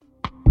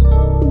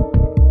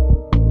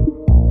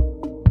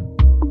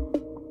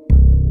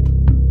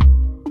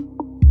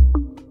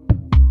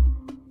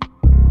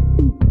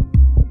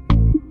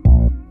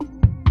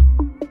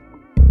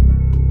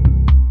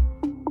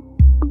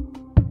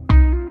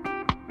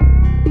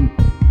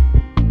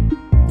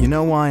You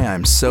know why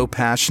I'm so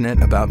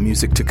passionate about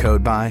Music to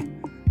Code By?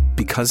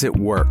 Because it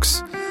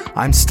works.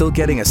 I'm still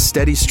getting a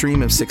steady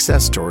stream of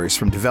success stories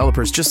from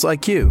developers just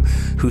like you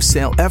who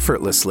sail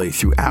effortlessly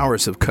through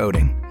hours of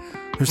coding.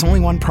 There's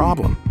only one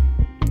problem.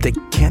 They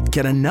can't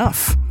get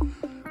enough.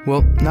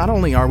 Well, not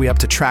only are we up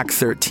to track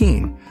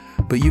 13,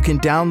 but you can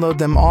download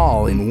them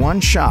all in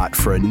one shot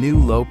for a new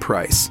low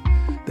price.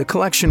 The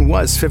collection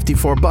was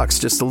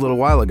 $54 just a little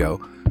while ago.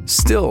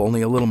 Still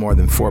only a little more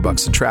than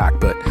 $4 a track,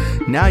 but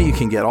now you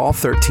can get all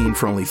 13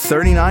 for only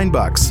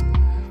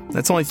 $39.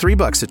 That's only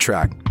 $3 a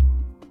track.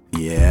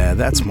 Yeah,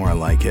 that's more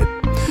like it.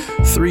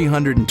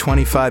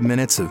 325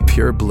 minutes of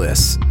pure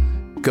bliss.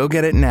 Go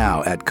get it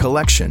now at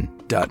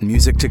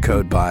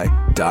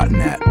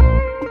collection.musictocodeby.net.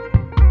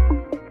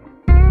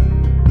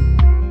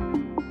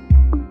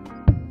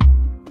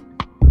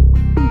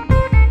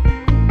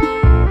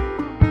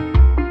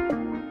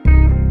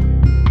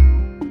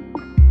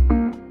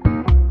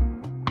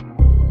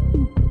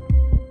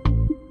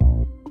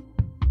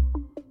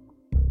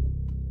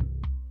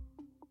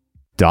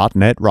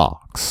 .NET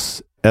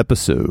Rocks,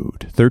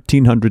 episode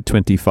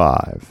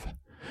 1325.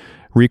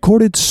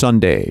 Recorded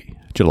Sunday,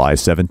 July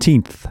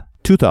 17th,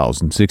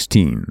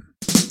 2016.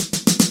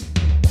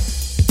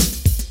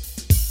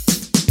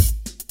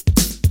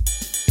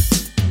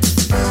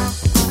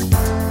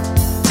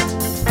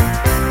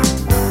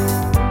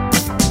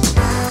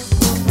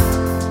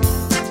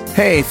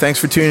 Hey, thanks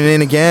for tuning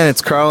in again.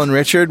 It's Carl and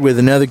Richard with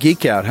another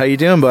Geek Out. How you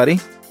doing, buddy?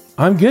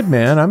 I'm good,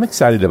 man. I'm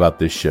excited about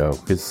this show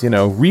because,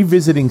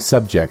 revisiting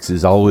subjects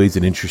is always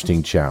an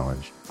interesting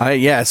challenge.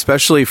 Yeah,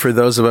 especially for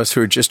those of us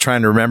who are just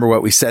trying to remember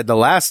what we said the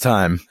last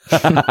time.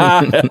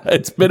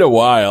 It's been a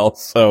while,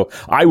 so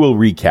I will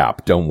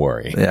recap. Don't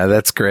worry. Yeah,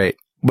 that's great.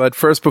 But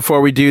first,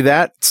 before we do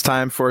that, it's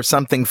time for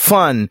something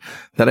fun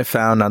that I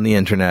found on the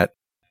internet.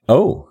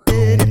 Oh.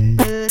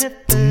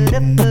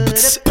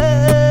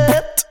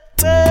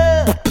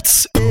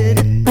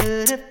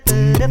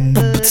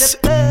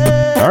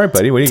 All right,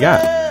 buddy, what do you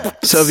got?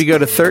 So if you go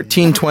to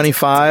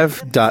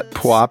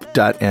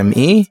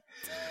 1325.pwop.me,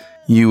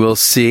 you will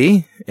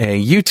see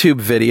a YouTube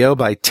video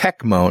by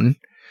Techmoan,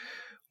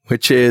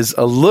 which is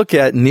a look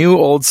at new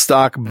old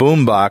stock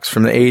boombox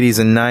from the 80s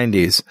and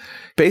 90s.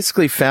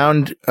 Basically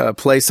found a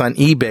place on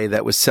eBay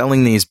that was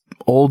selling these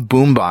old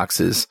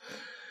boomboxes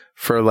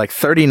for like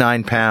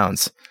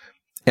 £39.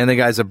 And the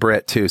guy's a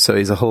Brit too, so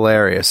he's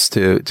hilarious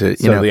to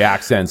the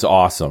accent's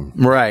awesome.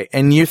 Right.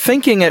 And you're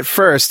thinking at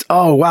first,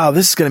 oh wow,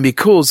 this is going to be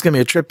cool. It's going to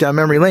be a trip down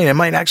memory lane. It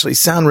might actually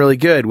sound really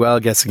good.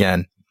 Well, guess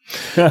again.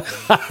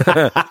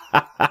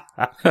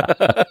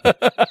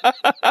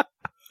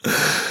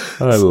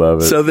 I love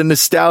it. So the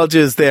nostalgia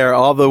is there.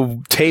 All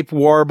the tape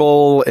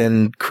warble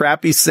and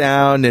crappy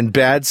sound and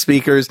bad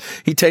speakers.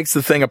 He takes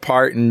the thing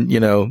apart and,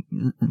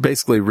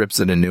 basically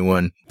rips it a new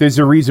one. There's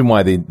a reason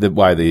why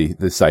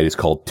the site is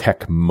called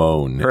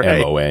Techmoan,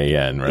 right.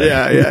 MOAN, right?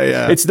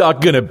 Yeah. It's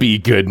not going to be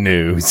good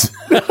news.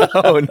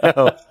 Oh,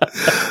 no.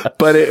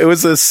 But it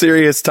was a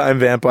serious time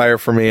vampire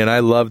for me, and I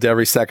loved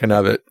every second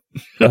of it.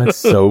 That's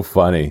so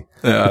funny.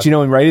 Yeah.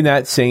 But right in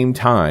that same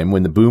time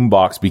when the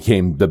boombox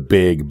became the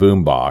big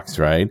boombox,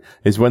 right,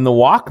 is when the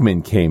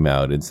Walkman came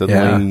out, and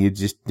suddenly you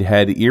just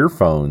had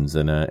earphones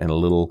and a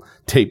little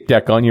tape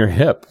deck on your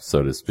hip,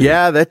 so to speak.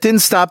 Yeah, that didn't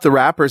stop the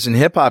rappers and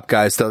hip hop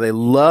guys though. They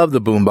love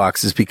the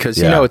boomboxes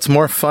because it's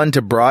more fun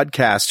to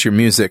broadcast your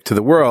music to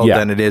the world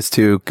than it is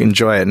to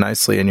enjoy it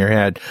nicely in your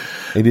head.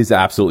 It is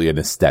absolutely an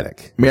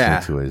aesthetic.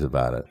 Yeah, two ways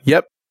about it.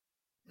 Yep.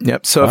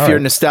 So if you're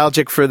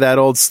nostalgic for that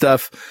old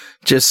stuff,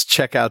 just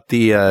check out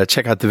the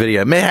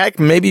video. Heck,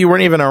 maybe you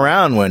weren't even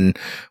around when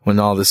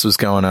all this was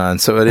going on.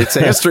 So it's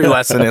a history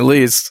lesson at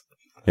least.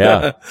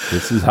 Yeah.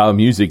 This is how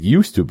music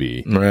used to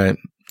be. Right.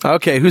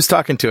 Okay. Who's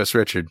talking to us,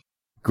 Richard?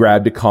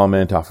 Grabbed a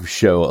comment off of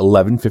show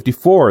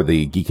 1154,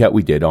 the Geek Out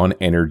we did on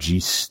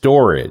energy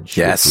storage.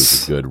 Yes. This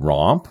was a good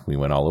romp. We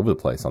went all over the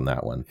place on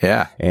that one.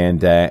 Yeah.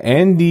 And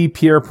Andy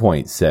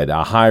Pierpoint said,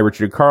 hi,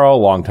 Richard and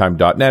Carl, longtime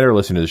 .netter,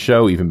 listen to the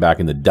show, even back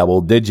in the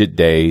double-digit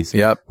days.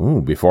 Yep.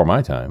 Ooh, before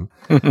my time.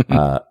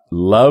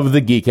 Love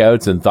the Geek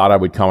Outs and thought I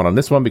would comment on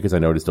this one because I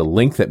noticed a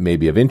link that may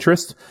be of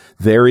interest.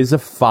 There is a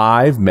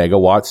 5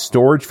 megawatt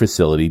storage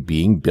facility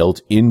being built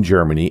in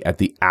Germany at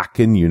the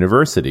Aachen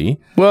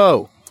University.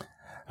 Whoa.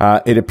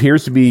 It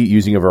appears to be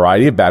using a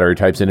variety of battery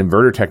types and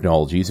inverter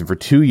technologies, and for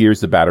 2 years,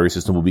 the battery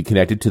system will be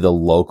connected to the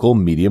local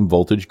medium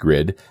voltage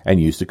grid and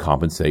used to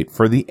compensate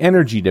for the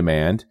energy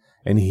demand.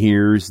 And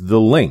here's the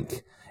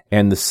link.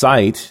 And the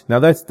site, now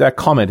that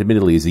comment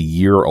admittedly is a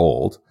year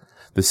old.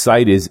 The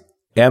site is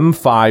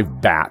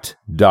m5bat.de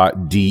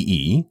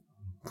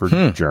for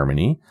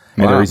Germany.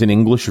 And there is an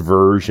English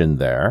version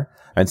there.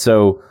 And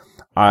so,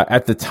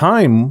 at the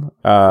time,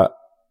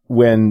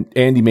 when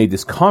Andy made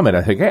this comment,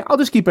 I think, hey, I'll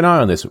just keep an eye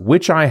on this,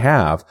 which I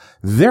have.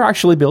 They're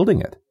actually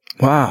building it.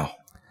 Wow.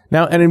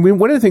 Now, and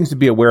one of the things to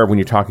be aware of when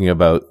you're talking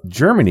about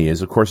Germany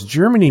is, of course,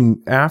 Germany,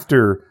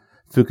 after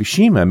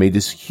Fukushima, made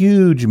this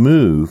huge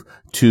move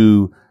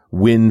to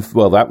wind.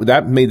 Well,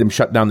 that made them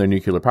shut down their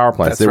nuclear power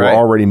plants. They were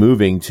already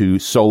moving to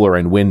solar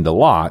and wind a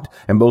lot,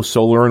 and both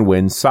solar and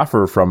wind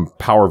suffer from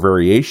power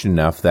variation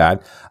enough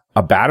that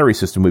a battery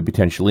system would be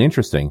potentially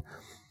interesting.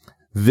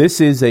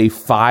 This is a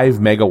 5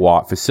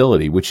 megawatt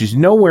facility, which is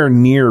nowhere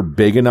near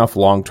big enough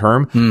long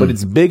term, but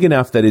it's big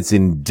enough that it's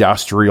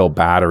industrial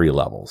battery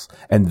levels.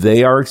 And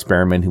they are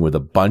experimenting with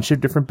a bunch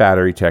of different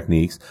battery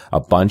techniques,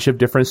 a bunch of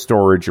different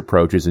storage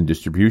approaches and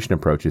distribution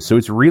approaches. So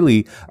it's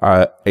really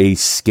a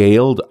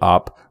scaled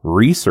up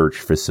research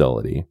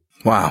facility.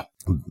 Wow.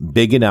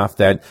 Big enough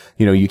that,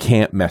 you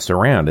can't mess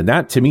around. And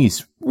that to me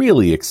is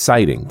really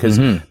exciting because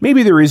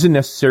maybe there isn't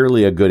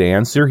necessarily a good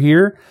answer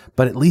here,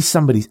 but at least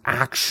somebody's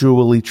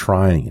actually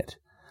trying it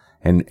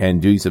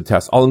and doing some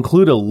tests. I'll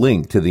include a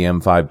link to the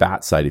M5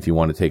 BAT site if you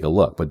want to take a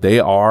look, but they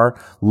are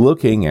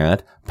looking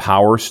at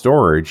power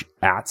storage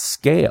at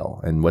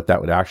scale and what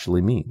that would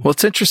actually mean. Well,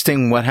 it's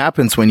interesting what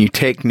happens when you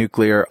take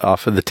nuclear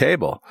off of the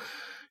table.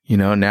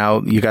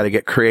 Now you got to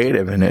get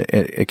creative and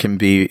it can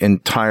be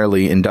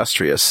entirely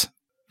industrious.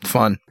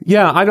 Fun.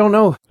 Yeah, I don't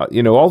know.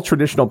 All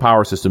traditional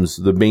power systems,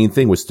 the main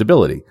thing was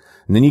stability.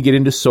 And then you get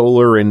into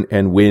solar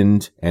and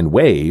wind and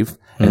wave,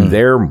 and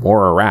they're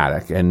more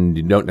erratic and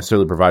you don't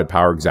necessarily provide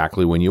power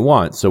exactly when you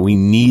want. So we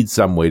need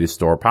some way to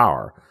store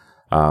power.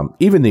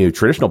 Even the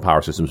traditional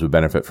power systems would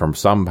benefit from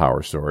some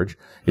power storage.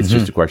 It's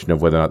just a question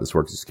of whether or not this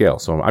works at scale.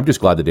 So I'm just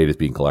glad the data is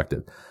being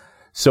collected.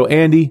 So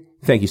Andy,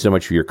 thank you so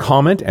much for your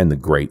comment and the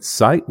great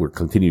site. We'll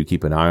continue to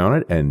keep an eye on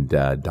it. And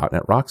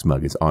 .NET Rocks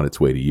mug is on its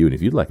way to you. And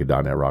if you'd like a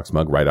 .NET Rocks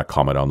mug, write a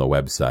comment on the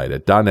website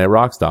at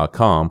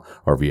 .NETRocks.com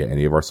or via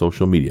any of our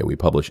social media. We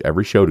publish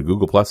every show to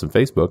Google Plus and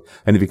Facebook.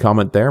 And if you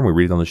comment there and we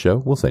read it on the show,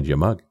 we'll send you a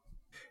mug.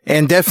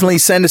 And definitely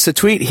send us a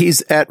tweet.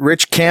 He's at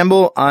Rich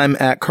Campbell. I'm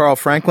at Carl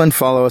Franklin.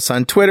 Follow us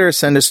on Twitter.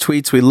 Send us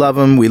tweets. We love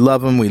them. We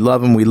love them. We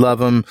love them. We love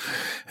them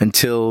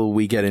until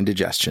we get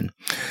indigestion.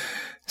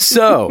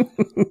 So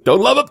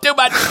don't love them too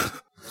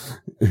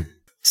much.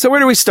 So where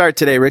do we start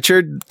today,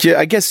 Richard?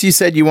 I guess you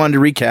said you wanted to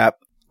recap.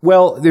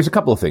 Well, there's a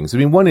couple of things.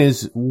 One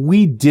is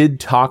we did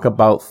talk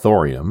about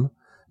thorium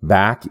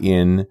back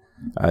in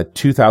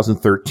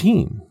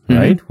 2013,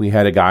 right? We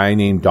had a guy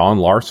named Don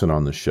Larson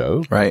on the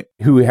show, right?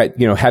 Who had,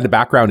 had a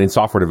background in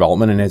software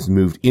development and has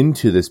moved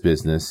into this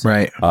business,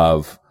 right,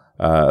 of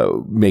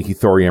making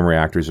thorium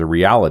reactors a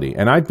reality.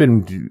 And I've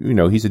been,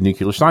 he's a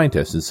nuclear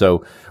scientist. And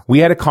so we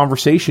had a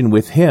conversation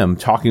with him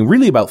talking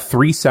really about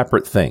three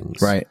separate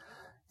things. Right.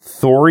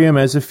 Thorium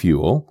as a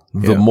fuel,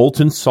 the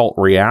molten salt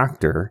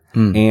reactor,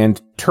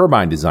 and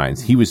turbine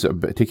designs. He was a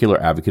particular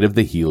advocate of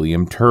the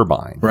helium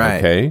turbine. Right.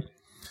 Okay.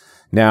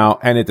 Now,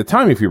 and at the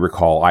time, if you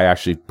recall, I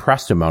actually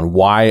pressed him on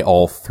why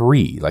all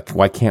three? Like,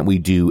 why can't we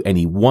do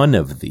any one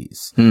of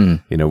these?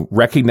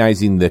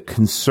 Recognizing the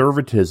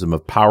conservatism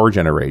of power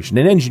generation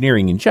and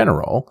engineering in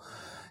general,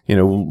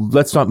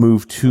 let's not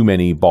move too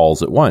many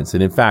balls at once.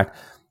 And in fact,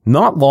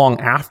 not long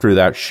after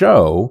that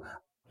show,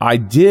 I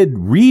did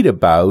read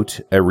about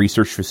a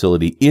research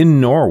facility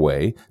in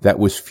Norway that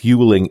was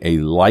fueling a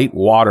light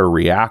water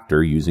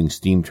reactor using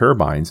steam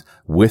turbines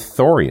with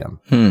thorium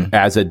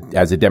as a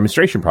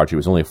demonstration project. It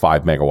was only a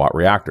 5 megawatt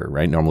reactor,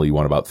 right? Normally you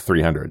want about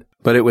 300.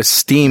 But it was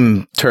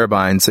steam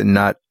turbines and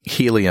not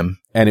helium.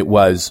 And it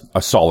was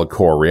a solid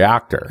core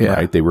reactor,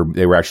 right? They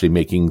were actually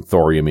making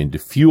thorium into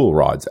fuel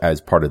rods as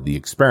part of the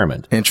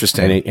experiment.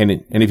 Interesting.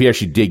 And if you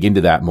actually dig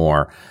into that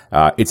more,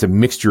 it's a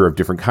mixture of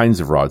different kinds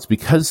of rods.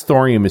 Because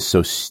thorium is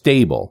so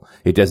stable,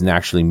 it doesn't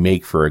actually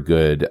make for a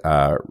good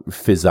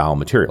fissile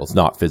material. It's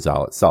not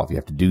fissile itself. You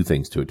have to do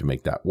things to it to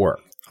make that work.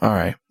 All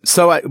right.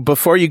 So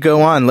before you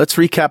go on, let's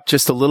recap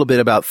just a little bit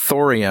about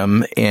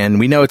thorium. And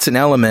we know it's an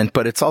element,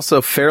 but it's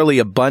also fairly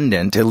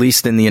abundant, at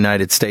least in the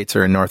United States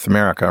or in North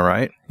America,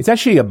 right? It's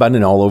actually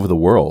abundant all over the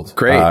world.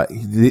 Great.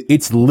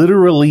 It's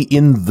literally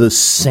in the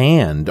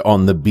sand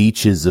on the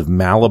beaches of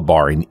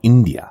Malabar in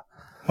India.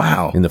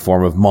 Wow. In the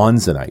form of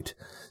monzonite.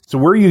 So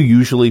where you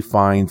usually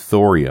find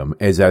thorium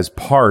is as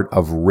part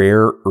of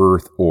rare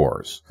earth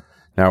ores.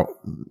 Now,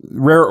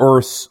 rare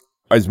earths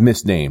is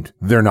misnamed.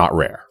 They're not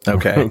rare.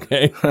 Okay.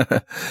 Okay.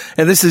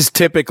 And this is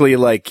typically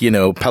like,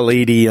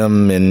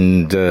 palladium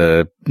and,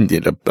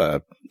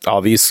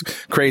 all these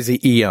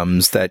crazy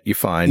EMs that you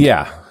find.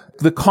 Yeah.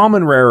 The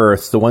common rare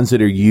earths, the ones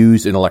that are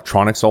used in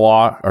electronics a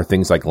lot, are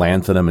things like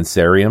lanthanum and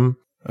cerium.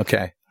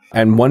 Okay.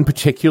 And one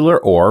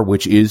particular ore,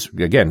 which is,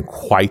 again,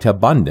 quite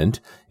abundant,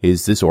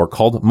 is this ore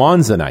called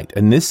monzonite.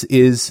 And this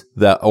is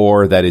the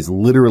ore that is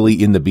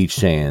literally in the beach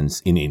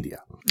sands in India.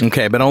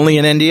 Okay, but only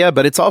in India,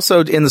 but it's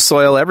also in the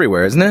soil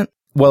everywhere, isn't it?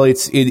 Well,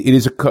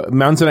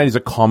 monzonite is a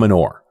common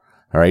ore.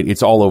 All right.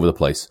 It's all over the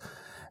place.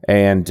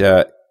 And,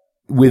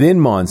 within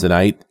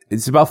monzonite,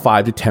 it's about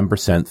 5 to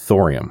 10%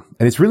 thorium.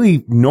 And it's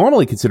really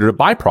normally considered a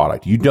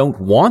byproduct. You don't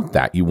want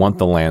that. You want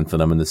the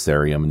lanthanum and the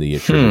cerium and the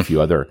yttrium and a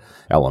few other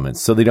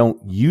elements. So they don't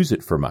use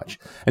it for much.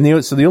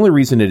 And so the only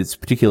reason that it's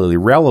particularly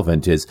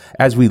relevant is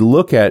as we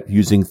look at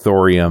using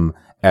thorium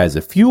as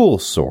a fuel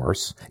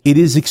source, it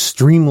is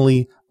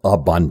extremely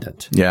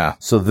abundant. Yeah.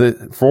 So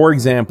for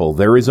example,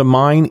 there is a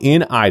mine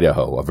in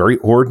Idaho, a very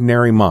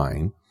ordinary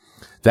mine,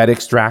 that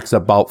extracts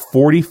about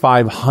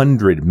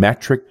 4,500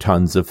 metric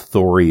tons of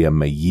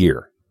thorium a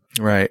year.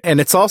 Right. And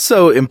it's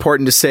also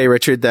important to say,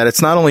 Richard, that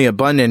it's not only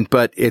abundant,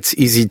 but it's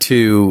easy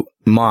to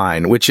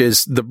mine, which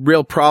is the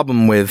real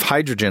problem with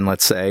hydrogen,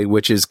 let's say,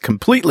 which is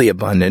completely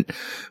abundant,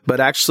 but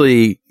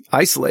actually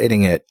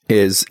isolating it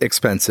is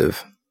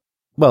expensive.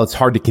 Well, it's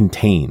hard to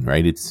contain,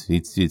 right?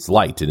 It's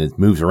light and it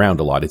moves around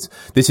a lot.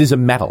 This is a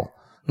metal,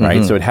 right?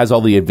 Mm-hmm. So it has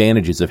all the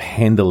advantages of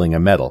handling a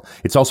metal.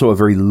 It's also a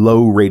very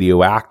low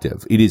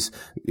radioactive. It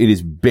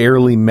is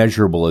barely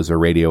measurable as a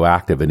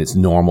radioactive in its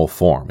normal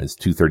form. It's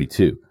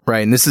 232.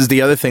 Right. And this is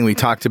the other thing we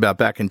talked about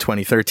back in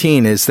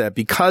 2013 is that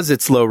because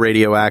it's low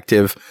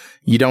radioactive,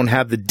 you don't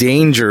have the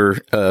danger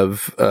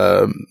of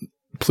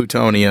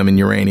plutonium and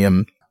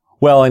uranium.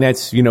 Well, and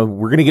that's, we're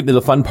going to get to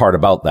the fun part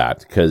about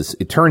that because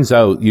it turns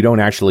out you don't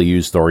actually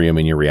use thorium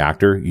in your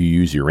reactor. You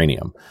use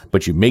uranium,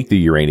 but you make the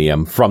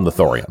uranium from the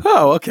thorium.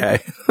 Oh,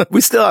 okay.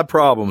 We still have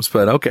problems,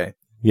 but okay.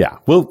 Yeah,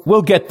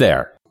 we'll get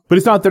there,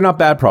 but they're not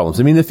bad problems.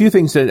 I mean, the few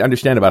things to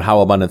understand about how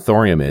abundant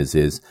thorium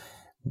is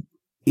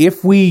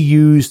if we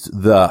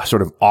used the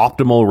sort of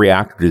optimal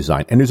reactor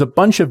design, and there's a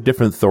bunch of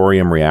different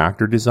thorium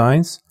reactor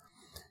designs,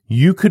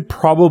 you could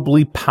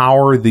probably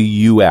power the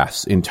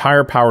U.S.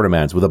 entire power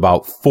demands with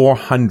about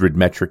 400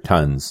 metric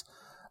tons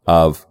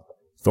of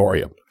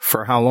thorium.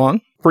 For how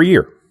long? For a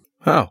year.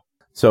 Oh.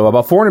 So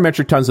about 400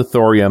 metric tons of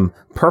thorium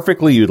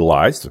perfectly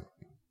utilized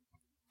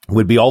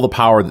would be all the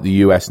power that the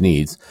U.S.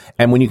 needs.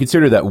 And when you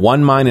consider that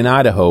one mine in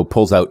Idaho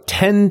pulls out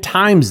 10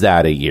 times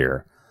that a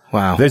year,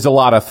 wow, there's a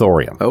lot of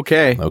thorium.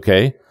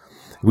 Okay.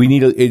 We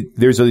need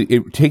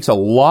it takes a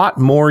lot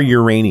more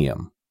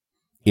uranium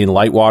in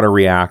light water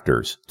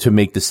reactors to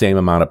make the same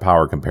amount of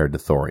power compared to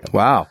thorium.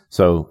 Wow.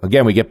 So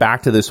again, we get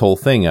back to this whole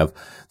thing of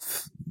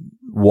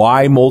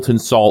why molten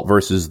salt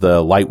versus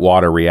the light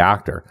water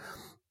reactor.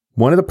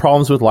 One of the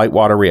problems with light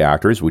water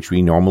reactors, which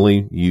we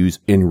normally use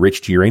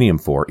enriched uranium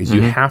for, is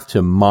you have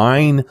to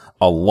mine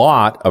a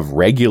lot of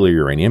regular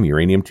uranium,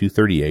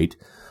 uranium-238,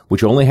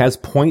 which only has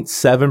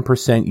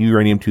 0.7%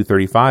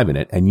 uranium-235 in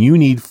it, and you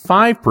need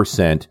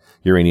 5%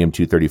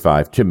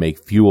 uranium-235 to make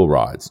fuel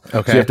rods.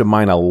 Okay. So you have to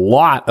mine a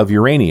lot of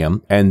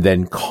uranium and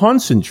then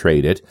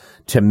concentrate it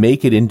to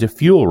make it into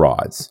fuel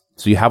rods.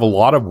 So you have a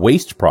lot of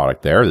waste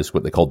product there. This is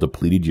what they call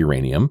depleted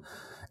uranium,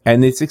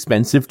 and it's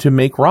expensive to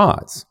make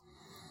rods.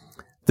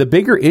 The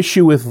bigger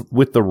issue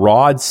with the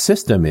rod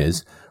system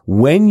is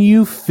when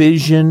you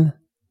fission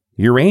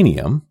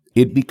uranium,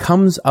 it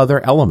becomes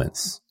other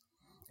elements.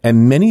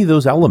 And many of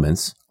those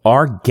elements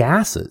are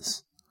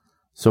gases.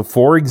 So,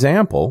 for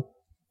example,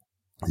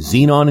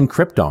 xenon and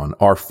krypton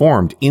are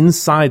formed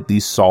inside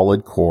these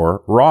solid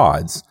core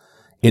rods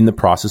in the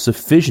process of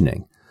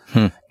fissioning.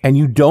 And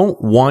you don't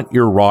want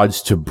your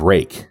rods to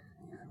break.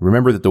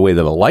 Remember that the way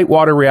that a light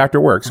water reactor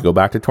works, go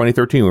back to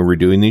 2013 when we were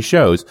doing these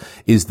shows,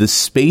 is the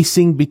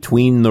spacing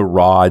between the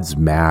rods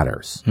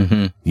matters.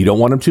 You don't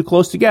want them too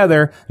close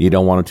together. You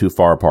don't want them too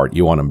far apart.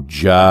 You want them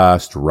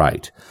just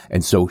right.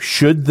 And so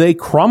should they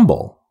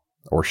crumble,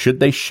 or should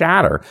they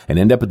shatter and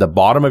end up at the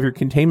bottom of your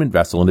containment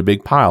vessel in a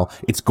big pile,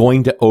 it's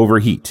going to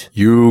overheat.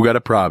 You got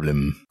a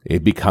problem.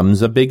 It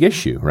becomes a big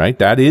issue, right?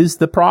 That is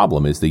the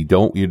problem, is you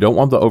don't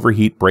want the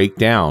overheat break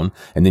down,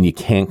 and then you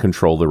can't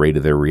control the rate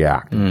of their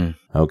reactor.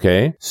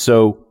 Okay?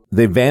 So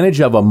the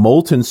advantage of a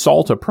molten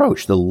salt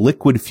approach, the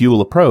liquid fuel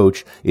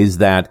approach, is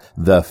that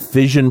the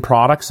fission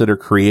products that are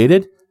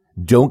created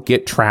don't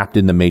get trapped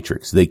in the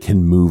matrix. They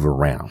can move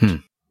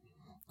around.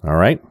 All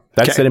right?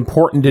 That's an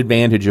important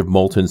advantage of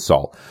molten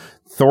salt.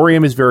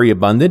 Thorium is very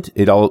abundant,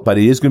 but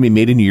it is going to be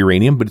made into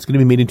uranium, but it's going to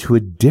be made into a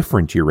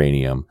different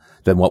uranium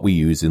than what we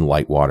use in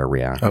light water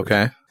reactors.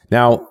 Okay.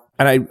 Now,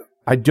 and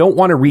I don't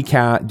want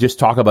to just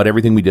talk about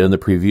everything we did in the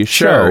previous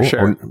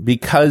show,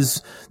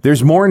 because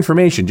there's more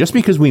information. Just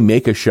because we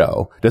make a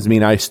show doesn't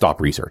mean I stop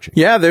researching.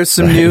 Yeah, there's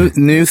some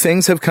new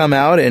things have come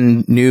out,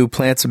 and new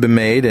plants have been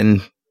made,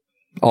 and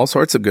all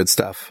sorts of good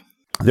stuff.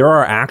 There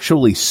are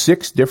actually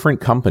 6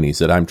 different companies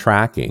that I'm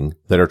tracking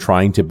that are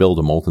trying to build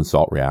a molten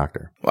salt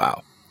reactor.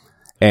 Wow.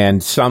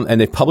 And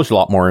they've published a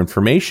lot more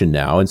information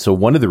now. And so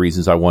one of the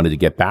reasons I wanted to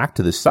get back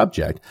to this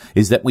subject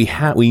is that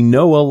we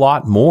know a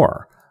lot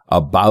more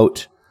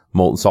about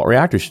molten salt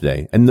reactors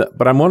today.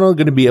 But I'm only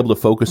going to be able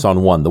to focus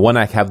on one, the one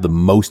I have the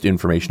most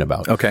information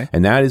about. Okay.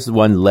 And that is the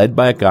one led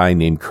by a guy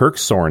named Kirk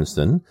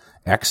Sorensen,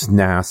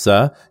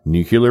 ex-NASA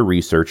nuclear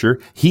researcher.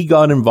 He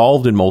got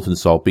involved in molten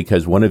salt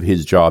because one of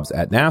his jobs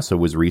at NASA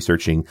was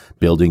researching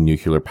building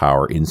nuclear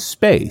power in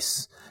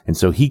space. And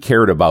so he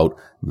cared about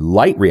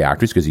light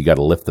reactors because you got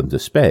to lift them to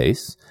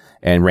space,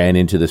 and ran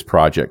into this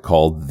project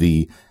called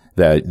the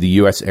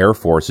U.S. Air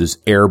Force's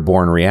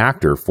airborne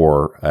reactor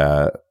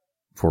for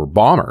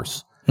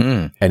bombers.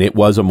 And it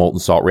was a molten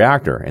salt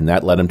reactor, and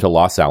that led him to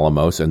Los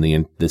Alamos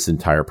and this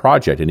entire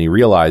project. And he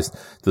realized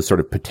the sort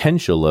of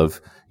potential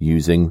of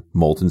using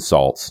molten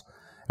salts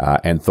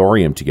and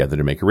thorium together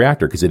to make a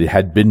reactor, because it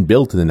had been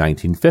built in the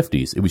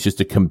 1950s. It was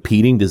just a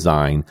competing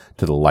design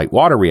to the light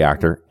water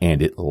reactor,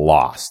 and it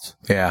lost.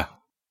 Yeah.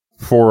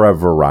 for a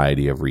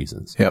variety of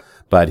reasons. Yep.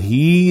 But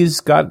he's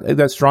got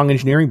that strong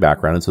engineering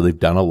background, and so they've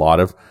done a lot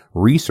of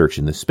research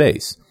in this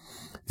space.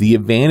 The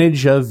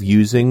advantage of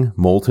using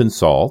molten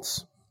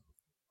salts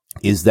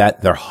is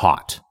that they're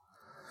hot.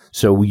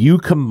 So you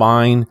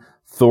combine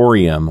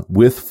thorium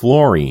with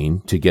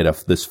fluorine to get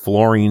this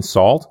fluorine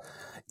salt.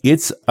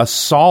 It's a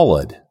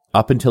solid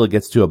up until it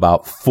gets to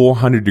about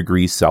 400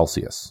 degrees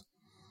Celsius.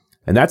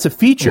 And that's a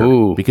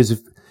feature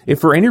because if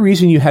for any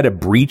reason you had a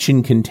breach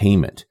in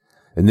containment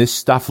and this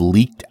stuff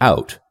leaked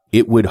out,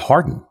 it would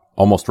harden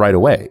almost right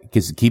away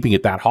because keeping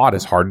it that hot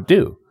is hard to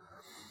do.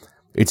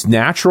 Its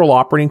natural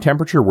operating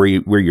temperature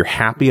where you're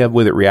happy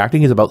with it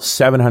reacting is about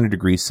 700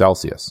 degrees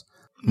Celsius.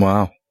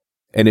 Wow.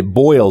 And it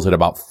boils at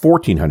about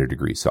 1400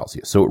 degrees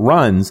Celsius. So it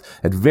runs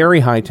at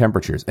very high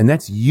temperatures. And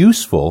that's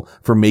useful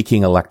for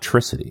making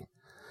electricity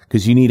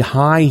because you need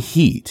high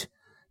heat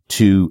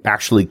to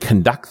actually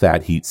conduct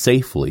that heat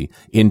safely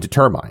into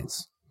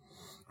turbines,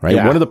 right?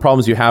 Yeah. One of the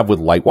problems you have with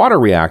light water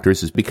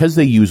reactors is because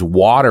they use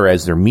water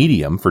as their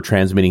medium for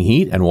transmitting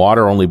heat and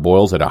water only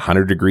boils at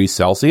 100 degrees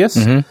Celsius.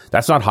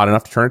 That's not hot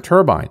enough to turn a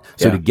turbine.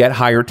 So to get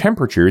higher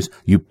temperatures,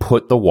 you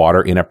put the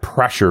water in a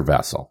pressure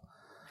vessel.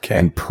 Okay.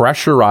 And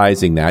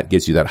pressurizing that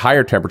gives you that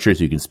higher temperature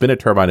so you can spin a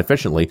turbine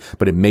efficiently,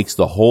 but it makes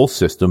the whole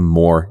system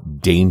more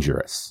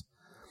dangerous.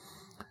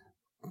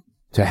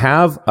 To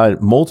have a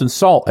molten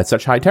salt at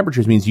such high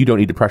temperatures means you don't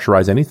need to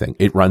pressurize anything.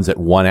 It runs at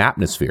 1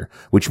 atmosphere,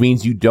 which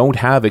means you don't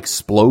have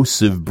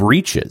explosive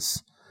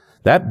breaches.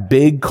 That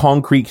big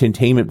concrete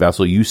containment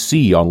vessel you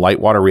see on light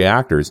water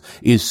reactors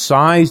is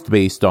sized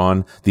based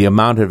on the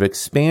amount of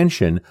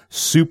expansion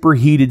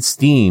superheated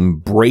steam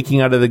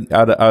breaking out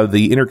of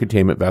the inner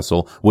containment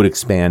vessel would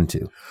expand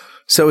to.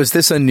 So is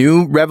this a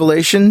new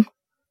revelation?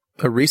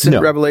 A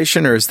recent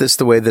revelation? Or is this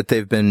the way that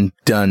they've been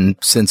done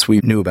since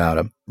we knew about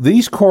them?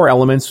 These core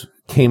elements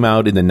came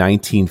out in the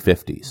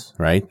 1950s,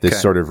 right?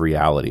 This sort of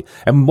reality.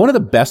 And one of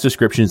the best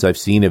descriptions I've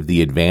seen of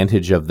the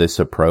advantage of this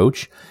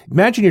approach,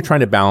 imagine you're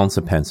trying to balance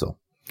a pencil.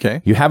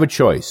 Okay. You have a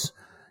choice.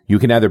 You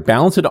can either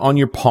balance it on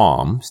your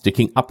palm,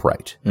 sticking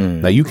upright.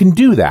 Now you can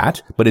do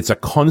that, but it's a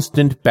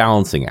constant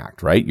balancing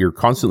act, right? You're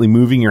constantly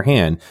moving your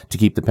hand to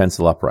keep the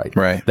pencil upright.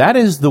 Right. That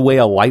is the way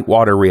a light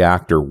water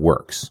reactor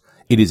works.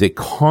 It is a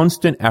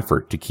constant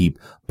effort to keep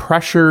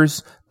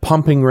pressures,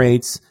 pumping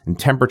rates, and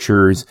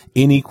temperatures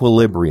in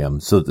equilibrium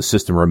so that the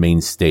system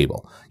remains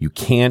stable. You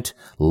can't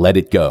let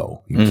it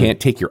go. You can't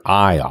take your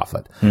eye off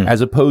it,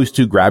 as opposed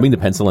to grabbing the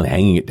pencil and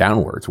hanging it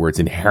downwards where it's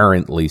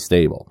inherently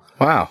stable.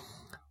 Wow.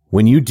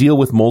 When you deal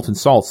with molten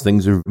salts,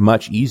 things are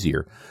much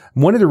easier.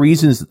 One of the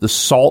reasons that the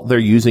salt they're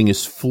using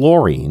is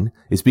fluorine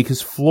is because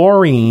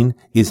fluorine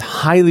is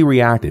highly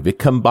reactive. It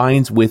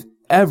combines with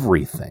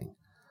everything.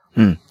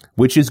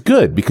 Which is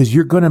good because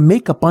you're going to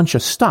make a bunch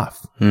of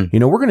stuff. You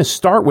know, we're going to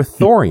start with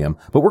thorium,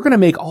 but we're going to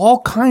make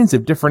all kinds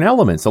of different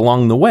elements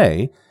along the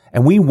way.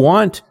 And we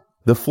want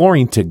the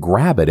fluorine to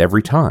grab it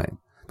every time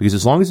because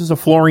as long as it's a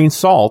fluorine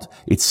salt,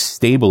 it's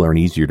stabler and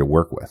easier to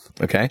work with.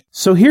 Okay.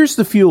 So here's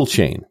the fuel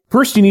chain.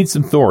 First, you need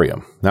some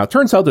thorium. Now, it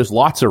turns out there's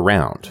lots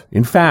around.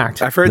 In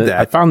fact, I've heard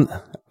that.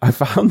 I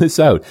found this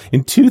out.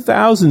 In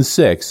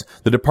 2006,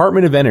 the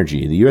Department of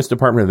Energy, the U.S.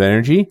 Department of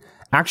Energy,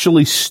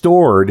 actually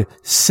stored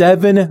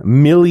 7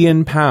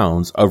 million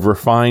pounds of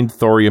refined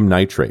thorium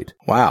nitrate.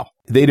 Wow.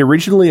 They'd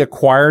originally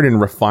acquired and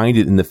refined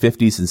it in the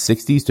 50s and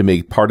 60s to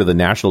make part of the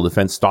national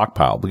defense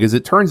stockpile because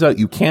it turns out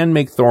you can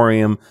make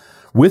thorium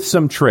with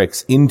some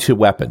tricks into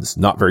weapons.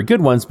 Not very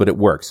good ones, but it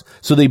works.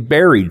 So they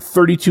buried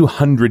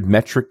 3,200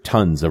 metric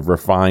tons of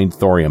refined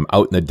thorium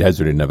out in the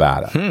desert in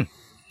Nevada.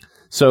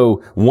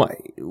 So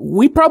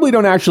we probably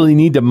don't actually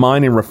need to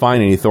mine and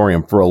refine any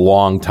thorium for a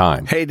long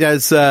time. Hey,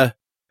 does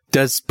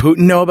Putin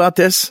know about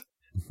this?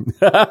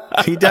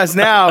 He does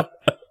now.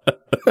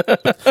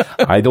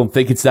 I don't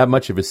think it's that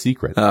much of a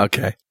secret.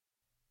 Okay.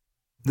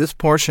 This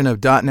portion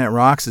of .NET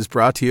Rocks is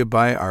brought to you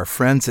by our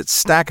friends at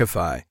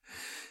Stackify.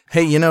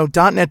 Hey, you know,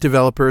 .NET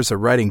developers are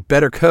writing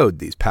better code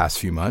these past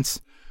few months.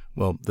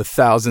 Well, the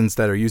thousands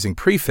that are using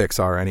Prefix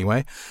are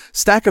anyway.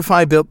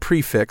 Stackify built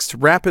Prefix to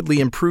rapidly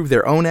improve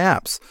their own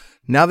apps.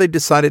 Now they've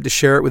decided to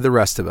share it with the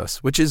rest of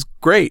us, which is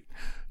great.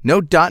 No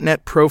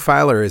 .NET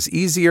profiler is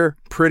easier,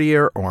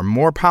 prettier, or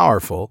more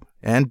powerful,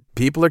 and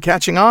people are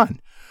catching on.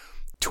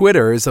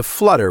 Twitter is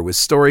aflutter with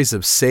stories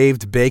of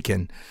saved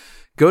bacon.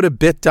 Go to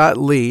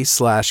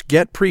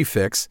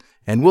bit.ly/getprefix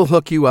and we'll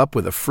hook you up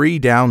with a free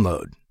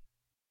download.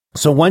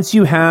 So once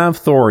you have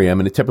thorium,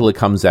 and it typically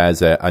comes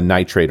as a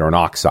nitrate or an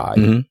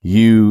oxide,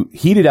 you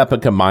heat it up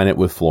and combine it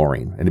with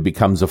fluorine, and it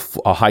becomes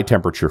a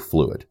high-temperature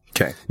fluid.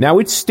 Okay. Now,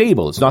 it's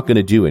stable. It's not going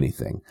to do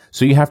anything.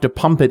 So you have to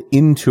pump it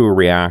into a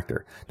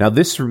reactor. Now,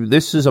 this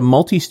is a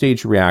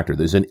multi-stage reactor.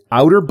 There's an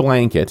outer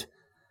blanket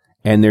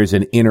and there's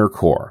an inner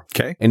core.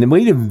 Okay. And the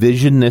way to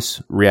envision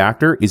this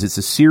reactor is it's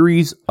a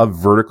series of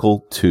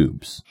vertical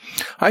tubes.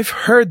 I've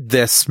heard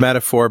this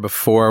metaphor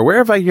before. Where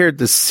have I heard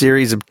this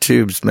series of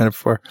tubes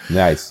metaphor?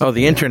 Nice. Oh,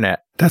 the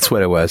internet. That's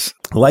what it was.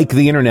 Like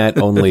the internet,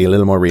 only a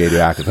little more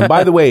radioactive. And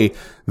by the way,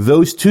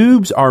 those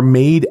tubes are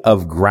made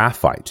of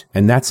graphite,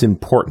 and that's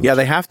important. Yeah,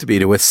 they have to be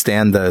to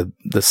withstand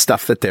the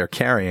stuff that they're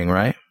carrying,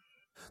 right?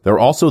 They're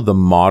also the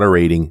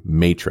moderating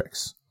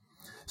matrix.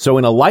 So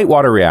in a light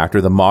water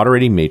reactor, the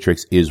moderating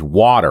matrix is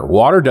water.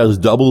 Water does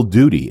double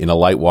duty in a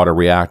light water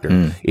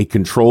reactor. It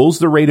controls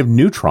the rate of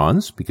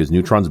neutrons because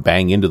neutrons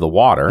bang into the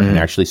water and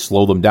actually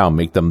slow them down,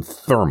 make them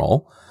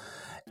thermal,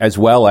 as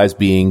well as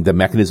being the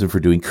mechanism for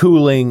doing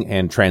cooling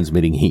and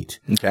transmitting heat.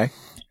 Okay.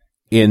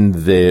 In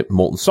the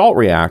molten salt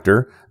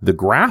reactor, the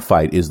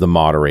graphite is the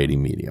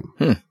moderating medium.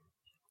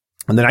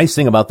 And the nice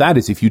thing about that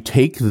is if you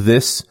take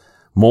this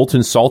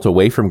molten salt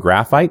away from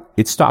graphite,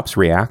 it stops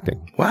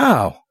reacting.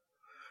 Wow.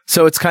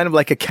 So it's kind of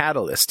like a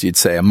catalyst, you'd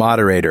say, a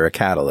moderator, a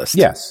catalyst.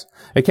 Yes.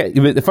 Okay.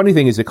 But the funny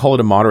thing is they call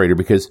it a moderator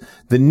because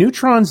the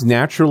neutrons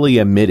naturally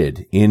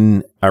emitted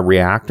in a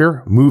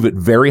reactor move at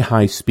very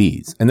high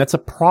speeds. And that's a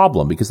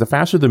problem because the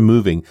faster they're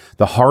moving,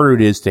 the harder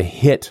it is to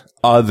hit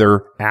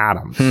other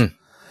atoms.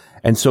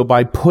 And so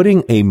by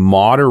putting a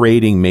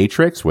moderating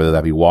matrix, whether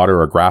that be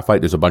water or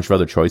graphite, there's a bunch of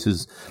other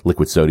choices.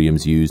 Liquid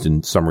sodium's used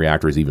in some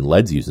reactors, even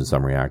lead's used in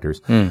some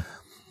reactors.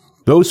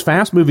 Those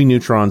fast-moving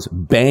neutrons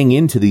bang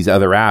into these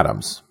other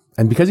atoms.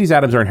 And because these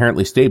atoms are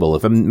inherently stable,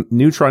 if a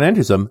neutron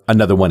enters them,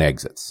 another one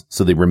exits.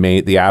 So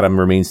the atom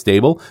remains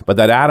stable, but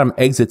that atom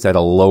exits at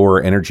a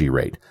lower energy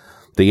rate.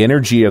 The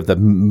energy of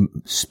the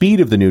speed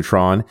of the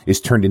neutron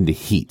is turned into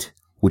heat,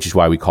 which is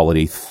why we call it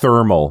a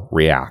thermal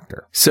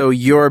reactor. So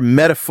your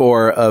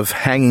metaphor of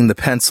hanging the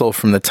pencil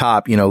from the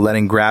top,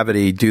 letting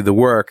gravity do the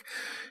work,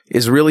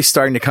 is really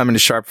starting to come into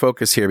sharp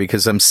focus here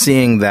because I'm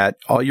seeing that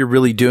all you're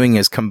really doing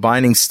is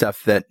combining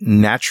stuff that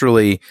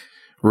naturally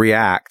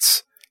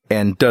reacts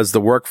and does the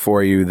work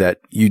for you that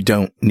you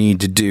don't need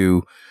to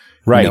do,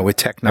 with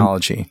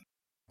technology.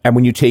 And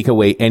when you take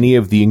away any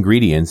of the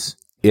ingredients,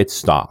 it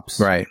stops.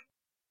 Right.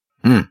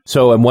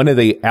 So, and one of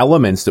the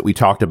elements that we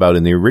talked about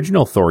in the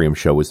original thorium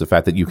show was the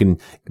fact that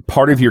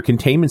part of your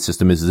containment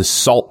system is this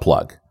salt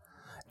plug.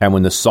 And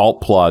when the salt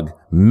plug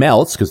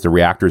melts, because the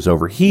reactor is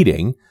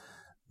overheating,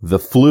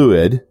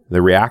 the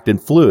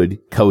reactant fluid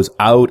goes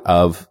out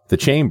of the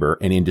chamber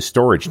and into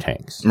storage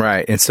tanks.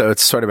 Right. And so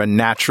it's sort of a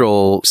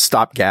natural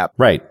stopgap.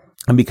 Right.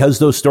 And because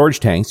those storage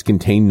tanks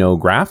contain no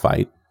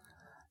graphite,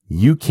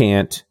 you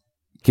can't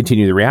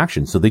continue the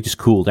reaction. So they just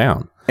cool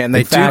down. And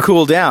they do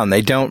cool down.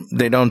 We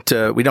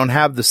don't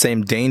have the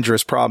same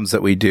dangerous problems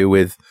that we do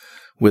with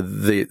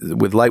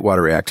light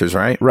water reactors,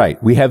 right?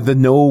 Right. We have the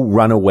no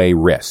runaway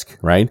risk,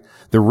 right?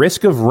 The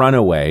risk of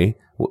runaway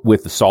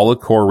with the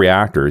solid core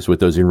reactors, with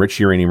those enriched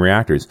uranium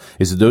reactors,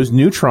 is that those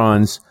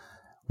neutrons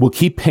will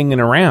keep pinging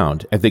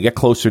around as they get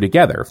closer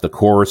together. If the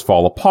cores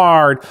fall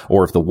apart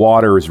or if the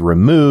water is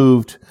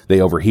removed, they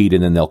overheat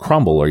and then they'll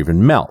crumble or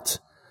even melt,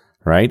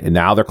 right? And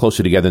now they're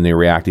closer together and they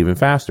react even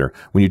faster.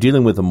 When you're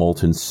dealing with a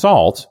molten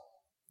salt,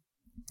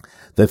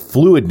 the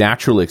fluid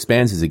naturally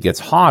expands as it gets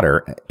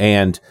hotter,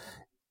 and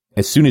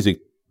as soon as it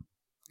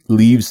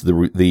leaves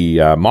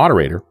the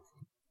moderator,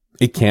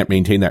 it can't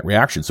maintain that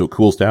reaction, so it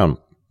cools down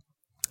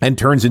and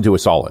turns into a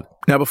solid.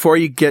 Now, before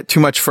you get too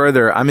much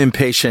further, I'm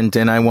impatient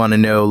and I want to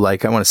know, I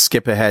want to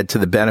skip ahead to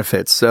the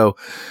benefits. So,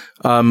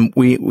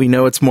 we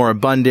know it's more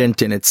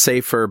abundant and it's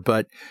safer,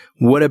 but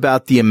what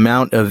about the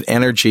amount of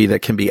energy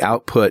that can be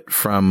output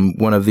from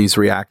one of these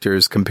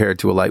reactors compared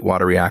to a light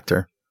water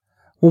reactor?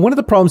 Well, one of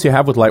the problems you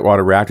have with light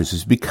water reactors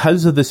is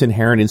because of this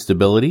inherent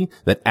instability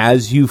that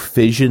as you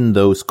fission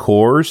those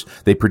cores,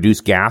 they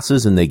produce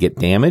gases and they get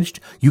damaged.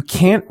 You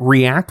can't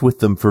react with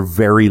them for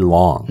very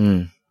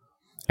long.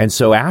 And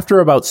so after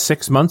about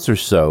 6 months or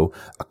so,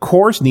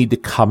 cores need to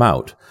come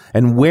out.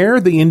 And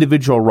where the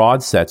individual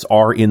rod sets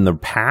are in the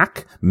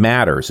pack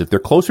matters. If they're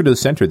closer to the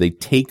center, they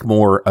take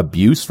more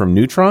abuse from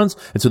neutrons,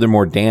 and so they're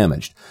more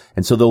damaged.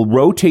 And so they'll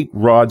rotate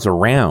rods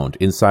around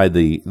inside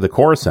the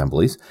core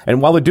assemblies.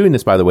 And while they're doing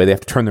this, by the way, they have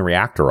to turn the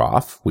reactor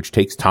off, which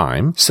takes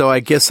time. So I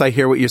guess I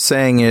hear what you're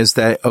saying is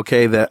that,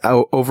 okay, the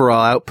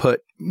overall output,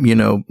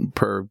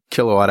 per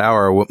kilowatt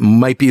hour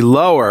might be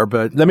lower,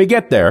 but let me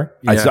get there.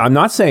 Yeah. I'm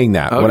not saying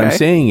that. Okay. What I'm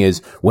saying is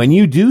when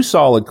you do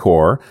solid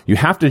core, you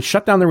have to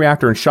shut down the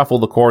reactor and shuffle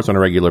the cores on a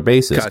regular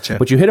basis. Gotcha.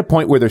 But you hit a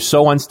point where they're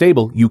so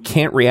unstable, you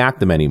can't react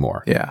them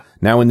anymore. Yeah.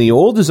 Now, in the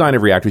old design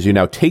of reactors, you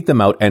now take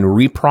them out and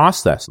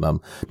reprocess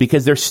them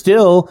because they're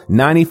still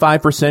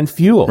 95%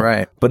 fuel.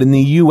 Right. But in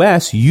the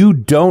US, you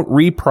don't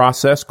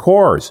reprocess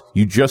cores.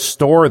 You just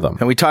store them.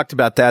 And we talked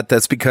about that.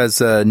 That's because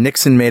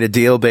Nixon made a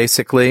deal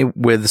basically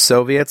with the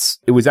Soviets.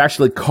 It was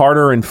actually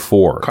Carter and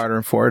Ford.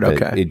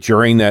 Okay.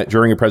 During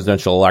a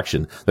presidential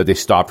election that they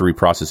stopped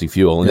reprocessing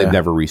fuel and they've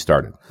never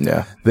restarted.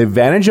 Yeah. The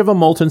advantage of a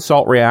molten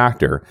salt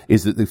reactor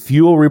is that the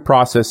fuel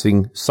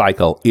reprocessing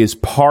cycle is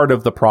part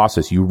of the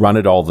process. You run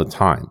it all the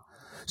time.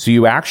 So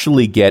you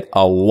actually get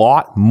a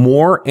lot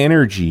more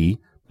energy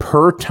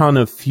per ton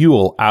of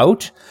fuel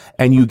out,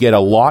 and you get a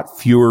lot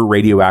fewer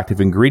radioactive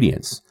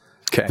ingredients.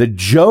 Okay. The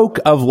joke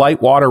of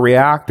light water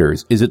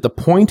reactors is at the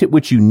point at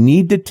which you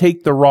need to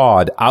take the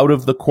rod out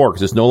of the core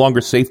because it's no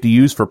longer safe to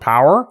use for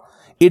power,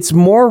 it's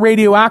more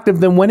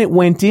radioactive than when it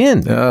went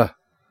in.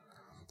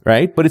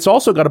 Right? But it's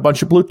also got a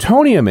bunch of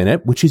plutonium in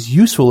it, which is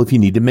useful if you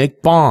need to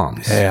make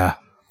bombs. Yeah.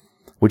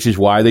 Which is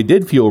why they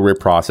did fuel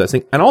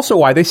reprocessing, and also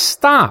why they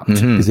stopped,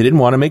 because they didn't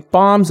want to make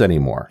bombs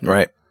anymore.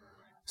 Right.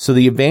 So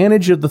the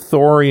advantage of the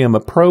thorium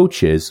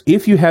approach is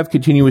if you have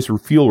continuous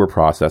fuel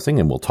reprocessing,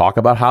 and we'll talk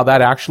about how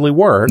that actually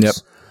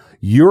works,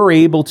 you're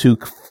able to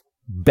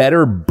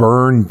better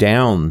burn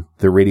down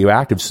the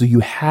radioactive so you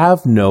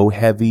have no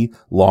heavy,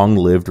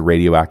 long-lived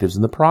radioactives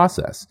in the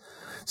process.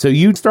 So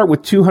you'd start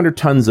with 200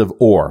 tons of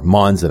ore,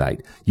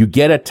 monzonite. You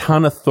get a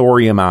ton of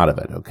thorium out of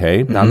it,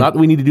 okay? Now, not that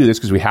we need to do this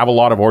because we have a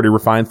lot of already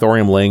refined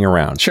thorium laying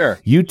around. Sure.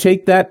 You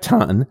take that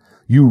ton,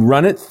 you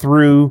run it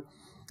through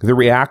the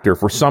reactor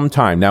for some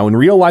time. Now, in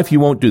real life, you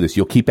won't do this.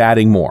 You'll keep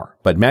adding more.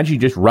 But imagine you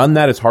just run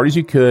that as hard as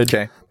you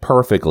could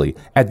perfectly.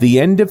 At the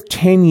end of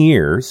 10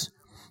 years,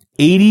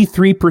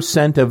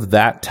 83% of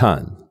that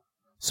ton,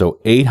 so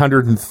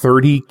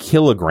 830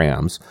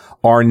 kilograms,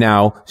 are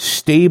now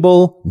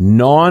stable,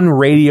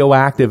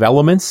 non-radioactive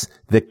elements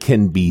that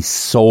can be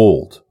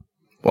sold.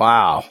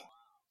 Wow.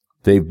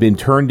 They've been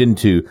turned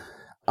into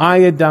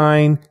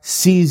iodine,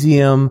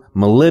 cesium,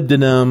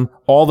 molybdenum,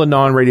 all the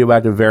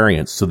non-radioactive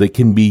variants, so they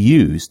can be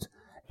used.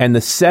 And the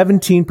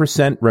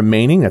 17%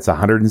 remaining, that's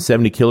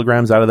 170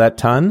 kilograms out of that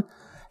ton,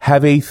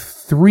 have a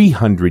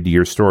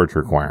 300-year storage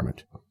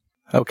requirement.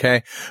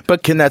 Okay.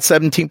 But can that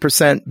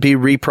 17% be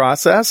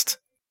reprocessed?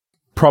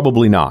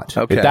 Probably not.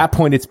 Okay. At that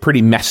point, it's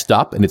pretty messed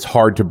up and it's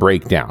hard to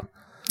break down.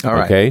 All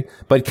right. Okay.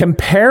 But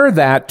compare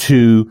that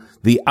to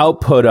the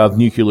output of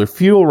nuclear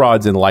fuel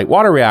rods in light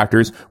water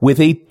reactors with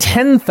a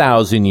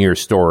 10,000 year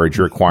storage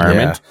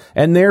requirement,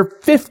 and they're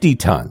 50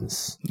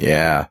 tons.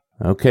 Yeah.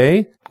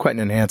 Okay. Quite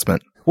an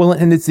enhancement. Well,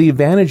 and it's the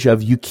advantage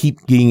of you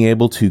keep being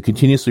able to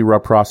continuously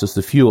reprocess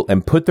the fuel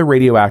and put the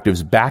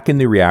radioactives back in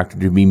the reactor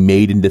to be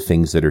made into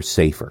things that are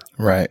safer.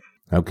 Right.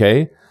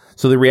 Okay.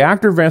 So the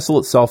reactor vessel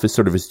itself is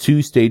sort of a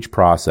two-stage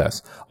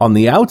process. On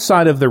the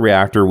outside of the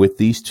reactor with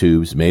these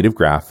tubes made of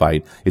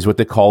graphite is what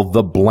they call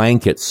the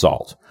blanket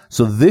salt.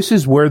 So this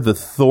is where the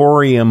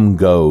thorium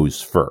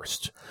goes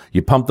first.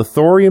 You pump the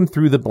thorium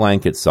through the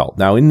blanket salt.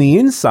 Now, in the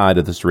inside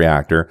of this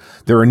reactor,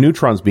 there are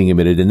neutrons being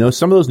emitted, and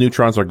some of those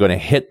neutrons are going to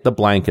hit the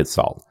blanket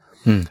salt.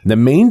 The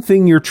main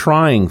thing you're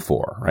trying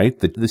for, right,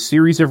 the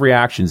series of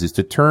reactions is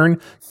to turn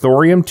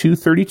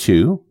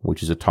thorium-232,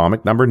 which is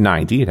atomic number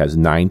 90. It has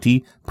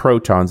 90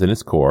 protons in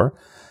its core.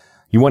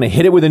 You want to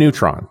hit it with a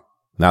neutron.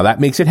 Now, that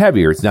makes it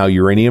heavier. It's now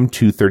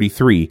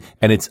uranium-233,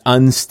 and it's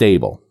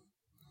unstable.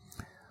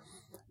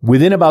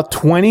 Within about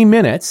 20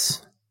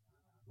 minutes,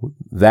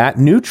 that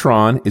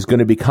neutron is going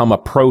to become a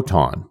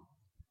proton,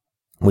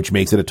 which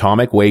makes it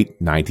atomic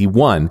weight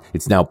 91.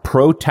 It's now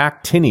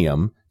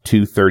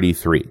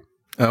protactinium-233.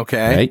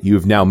 Okay. Right?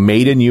 You've now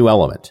made a new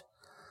element.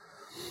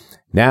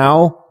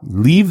 Now,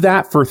 leave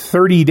that for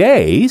 30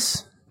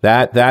 days,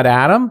 that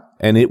atom,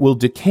 and it will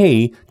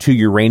decay to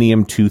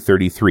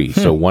uranium-233.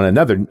 So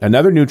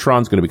another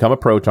neutron is going to become a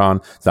proton.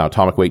 It's now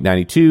atomic weight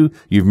 92.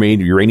 You've made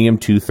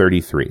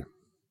uranium-233.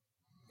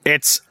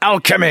 It's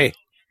alchemy.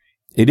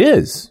 It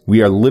is.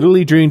 We are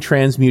literally doing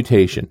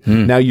transmutation.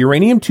 Now,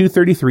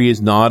 uranium-233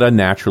 is not a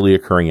naturally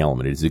occurring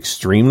element. It is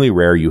extremely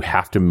rare. You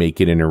have to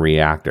make it in a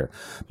reactor.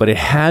 But it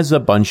has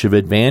a bunch of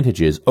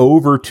advantages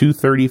over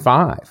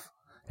 235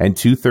 and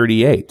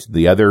 238,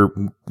 the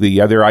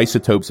other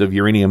isotopes of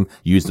uranium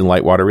used in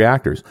light water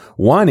reactors.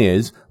 One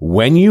is,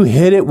 when you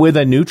hit it with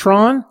a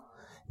neutron,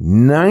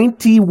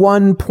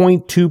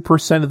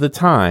 91.2% of the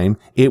time,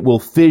 it will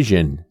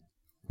fission,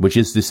 which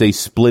is to say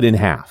split in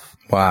half.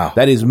 Wow.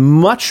 That is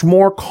much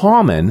more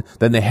common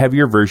than the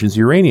heavier versions of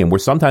uranium, where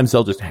sometimes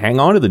they'll just hang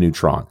on to the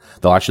neutron.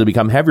 They'll actually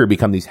become heavier,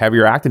 become these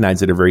heavier actinides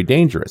that are very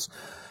dangerous.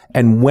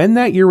 And when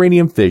that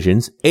uranium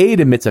fissions, it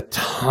emits a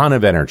ton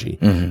of energy,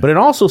 but it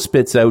also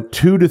spits out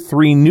 2 to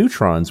 3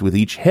 neutrons with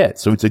each hit.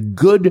 So it's a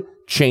good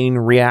chain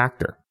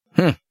reactor.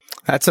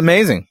 That's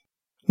amazing.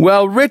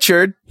 Well,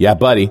 Richard. Yeah,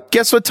 buddy.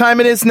 Guess what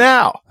time it is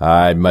now?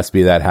 It must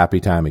be that happy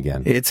time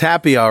again. It's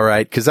happy, all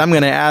right, because I'm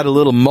going to add a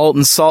little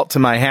molten salt to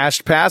my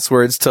hashed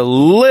passwords to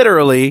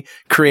literally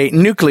create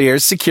nuclear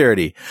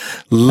security.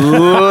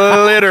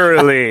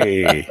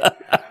 Literally.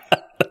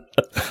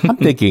 I'm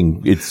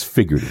thinking it's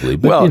figuratively,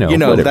 but well,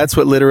 whatever. That's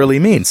what literally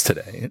means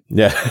today.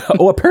 Yeah.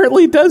 Oh,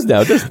 apparently it does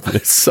now, doesn't it?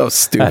 It's so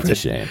stupid. That's a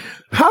shame.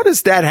 How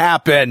does that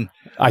happen?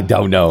 I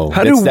don't know.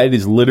 That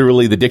is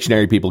literally the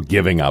dictionary people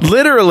giving up.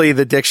 Literally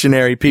the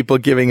dictionary people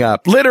giving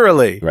up.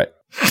 Literally. Right.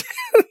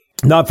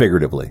 Not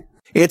figuratively.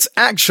 It's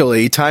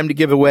actually time to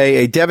give away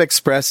a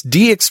DevExpress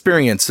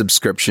D-Experience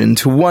subscription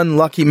to one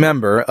lucky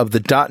member of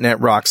the .NET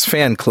Rocks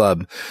fan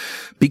club.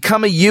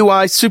 Become a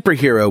UI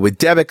superhero with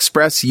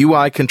DevExpress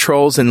UI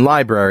controls and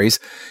libraries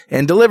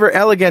and deliver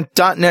elegant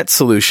 .NET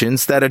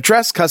solutions that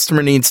address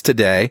customer needs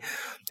today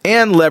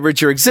and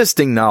leverage your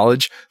existing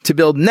knowledge to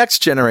build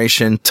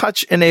next-generation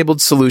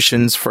touch-enabled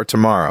solutions for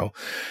tomorrow.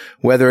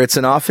 Whether it's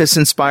an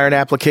Office-inspired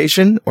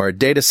application or a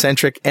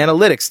data-centric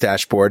analytics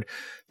dashboard,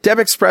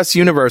 DevExpress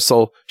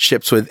Universal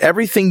ships with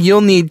everything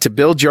you'll need to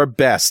build your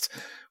best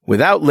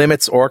without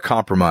limits or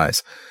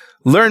compromise.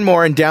 Learn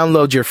more and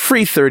download your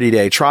free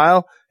 30-day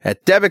trial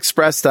at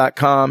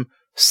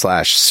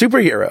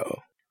devexpress.com/superhero.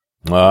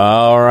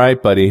 All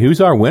right, buddy.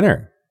 Who's our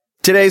winner?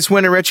 Today's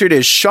winner, Richard,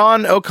 is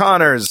Sean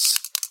O'Connors.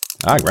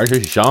 Ah,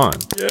 congratulations, Sean.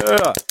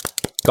 Yeah.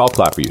 Golf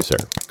clap for you, sir.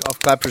 Golf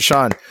clap for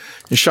Sean.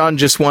 And Sean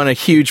just won a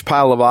huge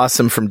pile of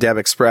awesome from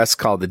DevExpress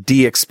called the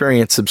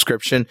D-Experience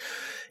subscription.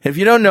 If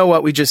you don't know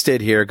what we just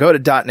did here, go to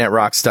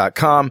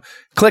 .netrocks.com,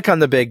 click on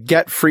the big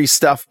Get Free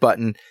Stuff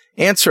button,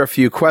 answer a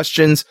few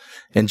questions,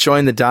 and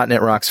join the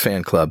 .NET Rocks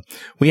fan club.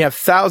 We have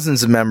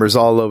thousands of members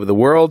all over the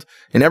world,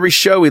 and every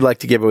show we'd like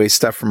to give away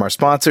stuff from our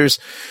sponsors.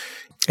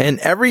 And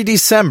every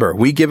December,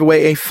 we give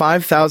away a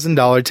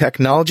 $5,000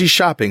 technology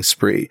shopping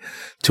spree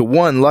to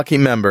one lucky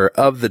member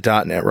of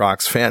the .NET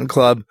Rocks fan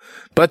club,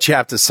 but you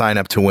have to sign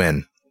up to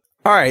win.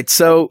 All right,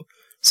 so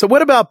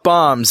what about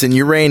bombs and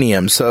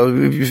uranium? So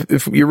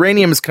if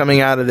uranium is coming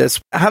out of this,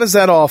 how does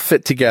that all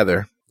fit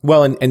together?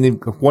 Well, and then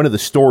one of the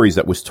stories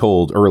that was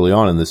told early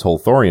on in this whole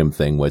thorium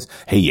thing was,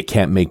 hey, you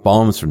can't make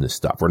bombs from this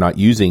stuff. We're not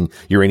using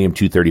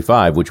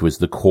uranium-235, which was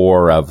the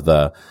core of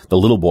the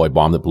little boy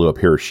bomb that blew up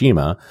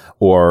Hiroshima,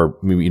 or,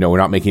 we're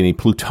not making any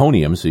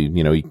plutonium, so,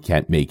 you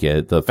can't make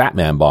the Fat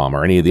Man bomb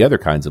or any of the other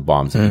kinds of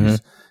bombs that use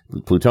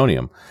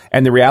plutonium.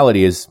 And the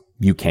reality is,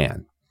 you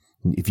can.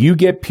 If you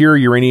get pure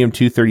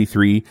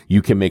uranium-233,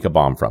 you can make a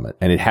bomb from it.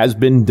 And it has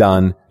been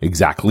done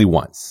exactly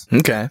once.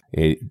 Okay.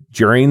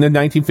 During the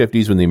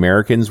 1950s, when the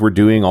Americans were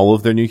doing all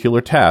of their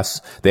nuclear tests,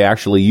 they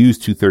actually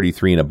used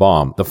 233 in a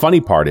bomb. The funny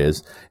part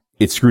is,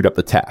 it screwed up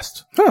the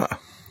test. Huh.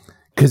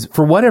 Because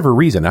for whatever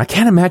reason, I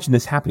can't imagine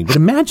this happening, but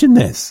imagine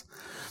this.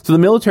 So the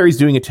military's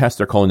doing a test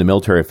they're calling the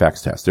military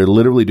effects test. They're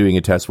literally doing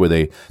a test where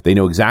they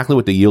know exactly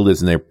what the yield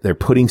is, and they're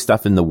putting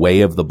stuff in the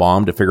way of the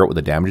bomb to figure out what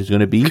the damage is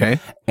going to be. Okay.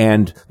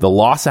 And the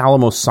Los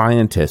Alamos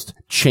scientist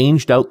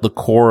changed out the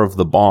core of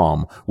the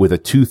bomb with a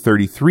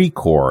 233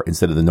 core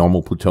instead of the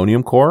normal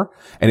plutonium core,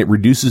 and it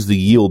reduces the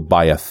yield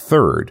by a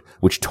third,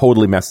 which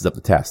totally messes up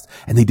the test.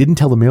 And they didn't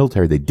tell the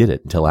military they did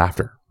it until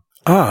after.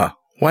 Why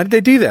did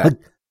they do that?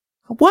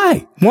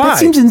 Why? Why? That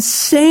seems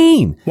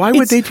insane. Why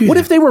would they do that? What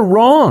if they were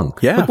wrong?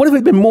 Yeah. What if it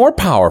had been more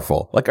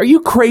powerful? Are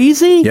you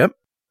crazy? Yep.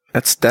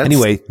 That's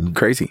anyway,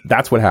 crazy.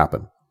 That's what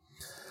happened.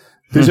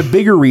 There's a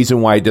bigger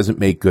reason why it doesn't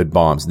make good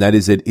bombs, and that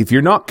is that if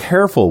you're not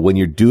careful when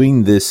you're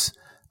doing this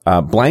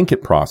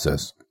blanket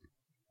process,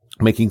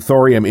 making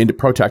thorium into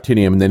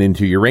protactinium and then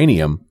into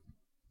uranium,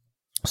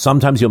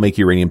 sometimes you'll make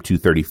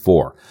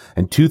uranium-234.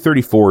 And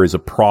 234 is a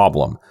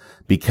problem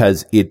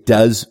because it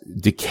does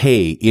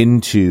decay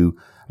into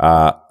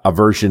a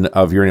version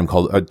of uranium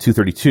called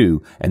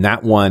 232, and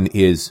that one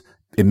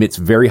emits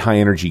very high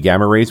energy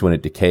gamma rays when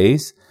it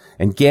decays.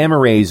 And gamma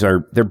rays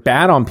they're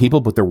bad on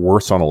people, but they're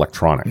worse on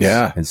electronics.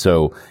 Yeah. And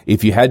so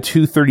if you had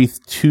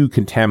 232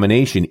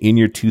 contamination in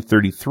your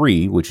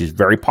 233, which is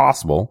very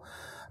possible,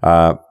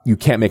 you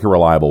can't make a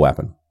reliable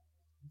weapon.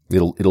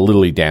 It'll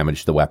literally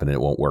damage the weapon and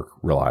it won't work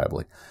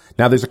reliably.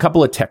 Now there's a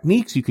couple of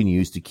techniques you can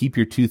use to keep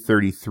your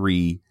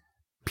 233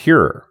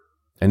 pure.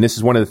 And this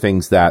is one of the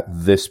things that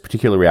this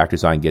particular reactor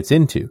design gets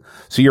into.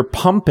 So you're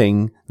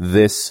pumping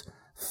this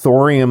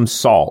thorium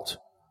salt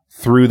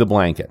through the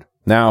blanket.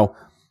 Now,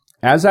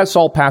 as that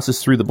salt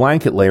passes through the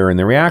blanket layer in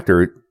the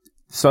reactor,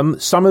 some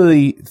of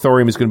the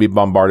thorium is going to be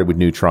bombarded with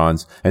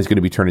neutrons and it's going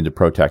to be turned into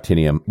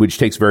protactinium, which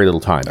takes very little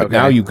time. But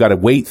now you've got to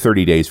wait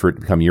 30 days for it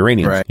to become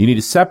uranium. Right. You need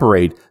to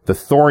separate the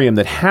thorium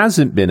that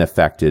hasn't been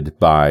affected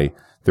by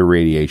the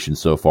radiation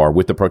so far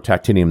with the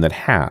protactinium that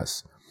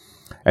has.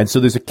 And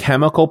so there's a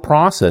chemical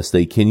process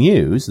they can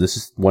use. This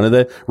is one of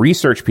the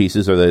research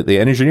pieces or the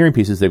engineering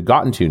pieces they've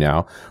gotten to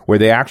now, where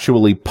they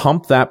actually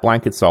pump that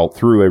blanket salt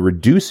through a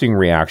reducing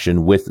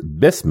reaction with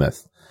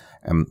bismuth,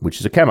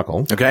 which is a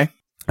chemical. Okay.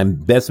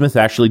 And bismuth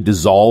actually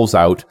dissolves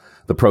out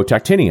the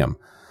protactinium.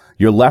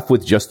 You're left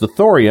with just the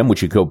thorium,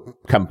 which you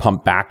come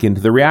pump back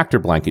into the reactor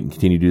blanket and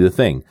continue to do the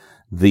thing.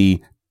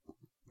 The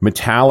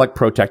metallic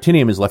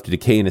protactinium is left to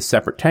decay in a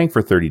separate tank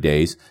for 30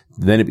 days.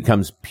 Then it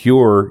becomes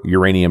pure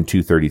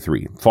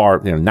uranium-233,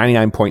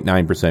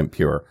 99.9%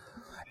 pure.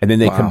 And then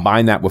they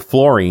combine that with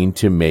fluorine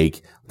to make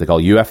what they call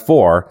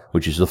UF4,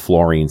 which is the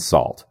fluorine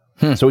salt.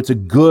 So it's a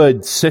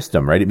good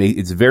system, right?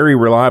 It's very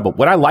reliable.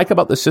 What I like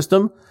about the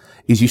system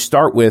is you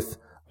start with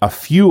a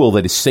fuel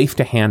that is safe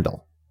to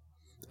handle.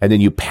 And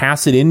then you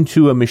pass it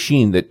into a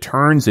machine that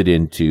turns it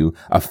into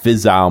a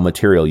fissile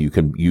material you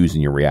can use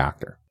in your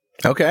reactor.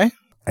 Okay.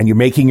 And you're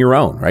making your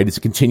own, right? It's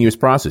a continuous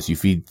process. You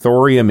feed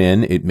thorium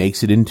in, it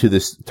makes it into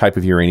this type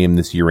of uranium,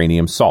 this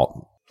uranium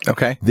salt.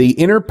 Okay. The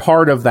inner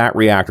part of that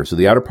reactor, so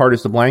the outer part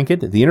is the blanket,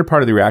 the inner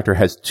part of the reactor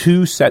has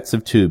two sets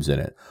of tubes in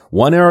it.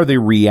 One are the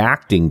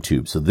reacting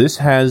tubes. So this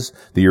has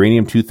the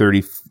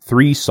uranium-233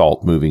 233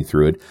 salt moving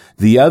through it.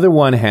 The other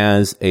one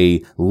has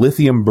a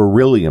lithium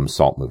beryllium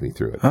salt moving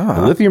through it.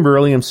 The lithium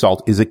beryllium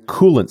salt is a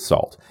coolant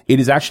salt. It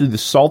is actually the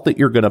salt that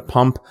you're going to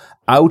pump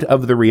out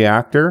of the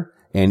reactor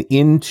and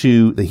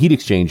into the heat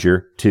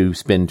exchanger to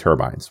spin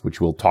turbines, which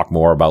we'll talk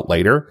more about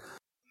later.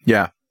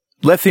 Yeah.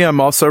 Lithium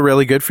also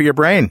really good for your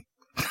brain.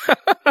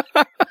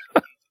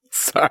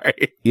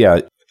 Sorry.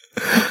 Yeah.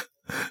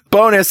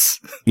 Bonus.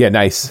 Yeah,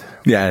 nice.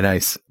 Yeah,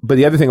 nice. But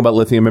the other thing about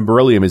lithium and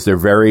beryllium is they're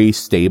very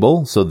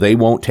stable, so they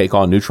won't take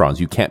on neutrons.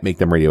 You can't make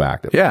them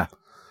radioactive. Yeah.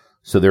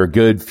 So they're a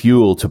good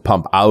fuel to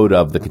pump out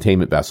of the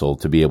containment vessel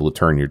to be able to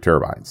turn your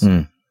turbines.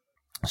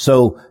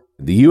 So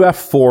the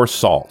UF4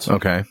 salt,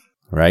 Okay.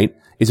 right,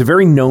 is a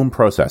very known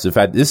process. In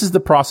fact, this is the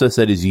process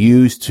that is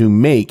used to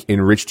make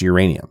enriched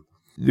uranium.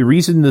 The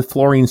reason the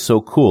fluorine's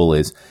so cool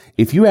is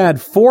if you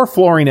add 4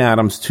 fluorine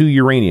atoms to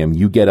uranium,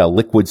 you get a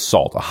liquid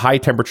salt, a high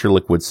temperature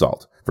liquid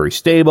salt. Very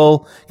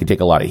stable, can take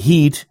a lot of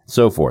heat,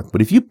 so forth.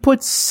 But if you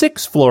put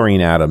 6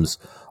 fluorine atoms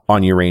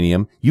on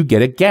uranium, you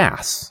get a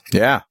gas.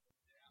 Yeah.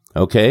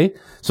 Okay?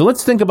 So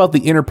let's think about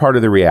the inner part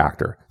of the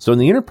reactor. So in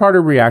the inner part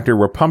of the reactor,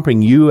 we're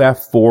pumping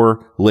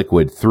UF4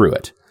 liquid through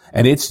it.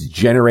 And it's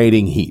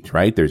generating heat,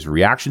 right? There's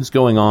reactions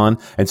going on.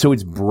 And so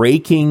it's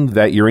breaking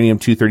that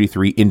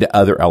uranium-233 into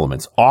other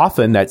elements.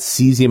 Often that's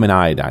cesium and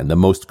iodine, the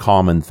most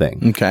common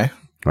thing. Okay.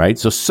 Right?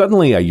 So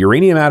suddenly a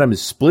uranium atom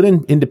is split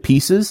into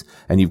pieces,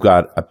 and you've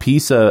got a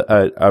piece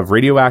of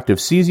radioactive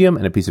cesium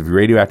and a piece of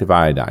radioactive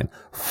iodine.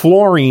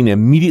 Fluorine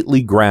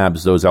immediately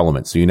grabs those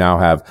elements. So you now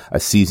have a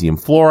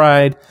cesium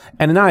fluoride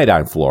and an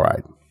iodine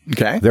fluoride.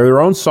 Okay. They're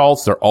their own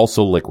salts. They're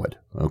also liquid.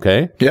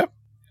 Okay? Yep.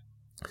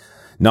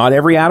 Not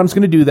every atom's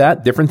going to do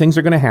that. Different things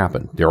are going to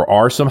happen. There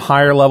are some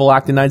higher level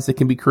actinides that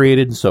can be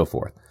created and so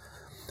forth.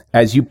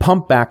 As you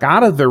pump back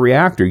out of the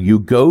reactor, you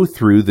go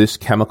through this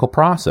chemical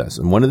process.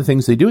 And one of the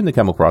things they do in the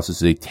chemical process is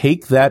they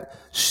take that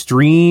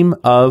stream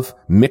of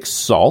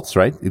mixed salts,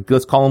 right?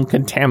 Let's call them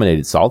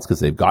contaminated salts because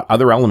they've got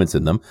other elements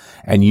in them,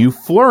 and you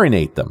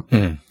fluorinate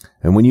them.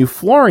 And when you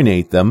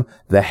fluorinate them,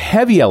 the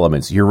heavy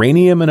elements,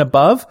 uranium and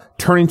above,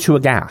 turn into a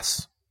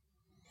gas.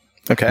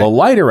 Okay. The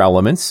lighter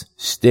elements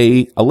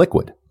stay a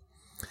liquid.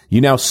 You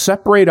now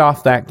separate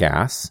off that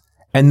gas,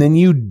 and then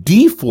you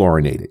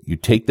defluorinate it. You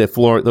take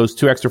those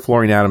 2 extra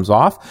fluorine atoms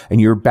off, and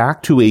you're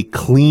back to a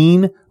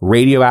clean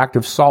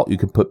radioactive salt you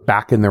can put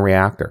back in the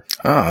reactor.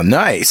 Oh,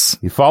 nice.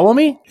 You follow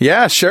me?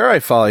 Yeah, sure, I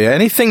follow you.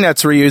 Anything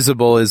that's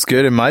reusable is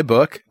good in my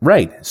book.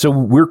 Right. So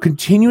we're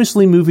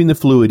continuously moving the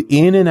fluid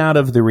in and out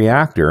of the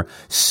reactor,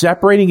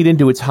 separating it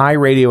into its high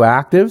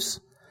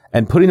radioactives,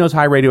 and putting those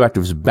high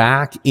radioactives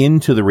back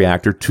into the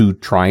reactor to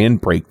try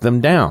and break them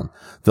down.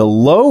 The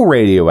low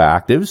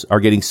radioactives are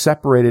getting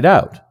separated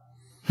out.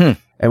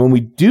 And when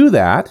we do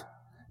that,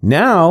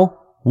 now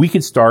we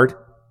can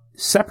start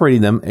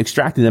separating them,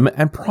 extracting them,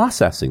 and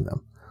processing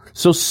them.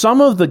 So some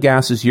of the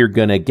gases you're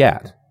going to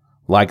get,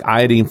 like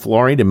iodine,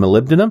 fluoride, and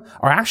molybdenum,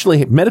 are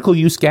actually medical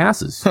use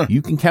gases.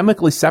 You can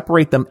chemically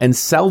separate them and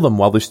sell them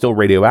while they're still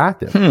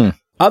radioactive.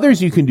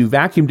 Others you can do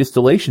vacuum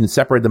distillation and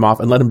separate them off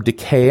and let them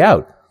decay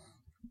out.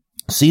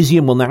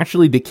 Cesium will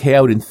naturally decay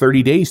out in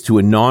 30 days to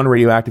a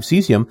non-radioactive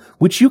cesium,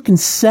 which you can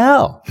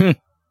sell.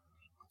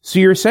 So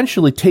you're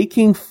essentially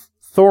taking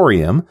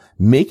thorium,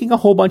 making a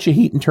whole bunch of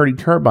heat and turning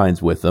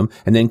turbines with them,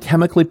 and then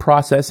chemically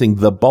processing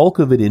the bulk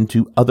of it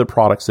into other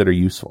products that are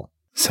useful.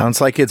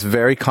 Sounds like it's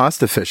very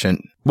cost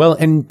efficient. Well,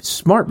 and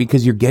smart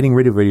because you're getting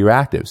rid of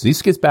radioactives.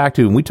 This gets back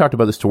to, and we talked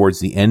about this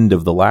towards the end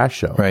of the last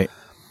show. Right.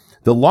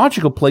 The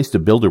logical place to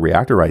build a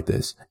reactor like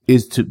this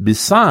is to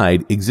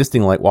beside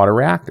existing light water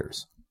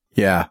reactors.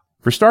 Yeah.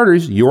 For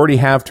starters, you already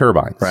have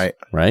turbines. Right.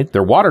 Right?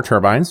 They're water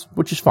turbines,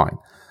 which is fine.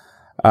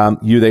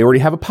 They already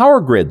have a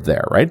power grid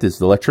there, right? The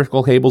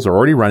electrical cables are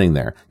already running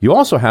there. You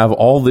also have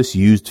all this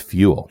used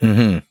fuel.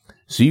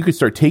 So you could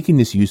start taking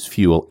this used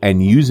fuel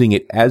and using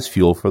it as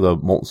fuel for the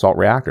molten salt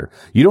reactor.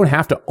 You don't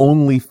have to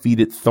only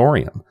feed it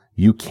thorium.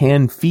 You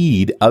can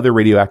feed other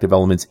radioactive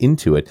elements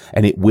into it,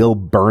 and it will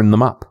burn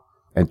them up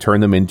and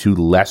turn them into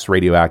less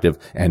radioactive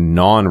and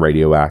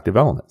non-radioactive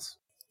elements.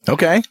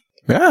 Okay.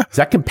 Yeah. Is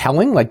that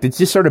compelling? Like, it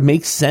just sort of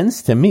makes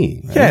sense to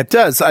me. Right? Yeah, it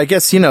does. I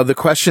guess, the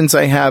questions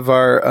I have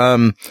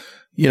are,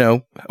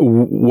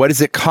 what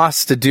does it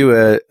cost to do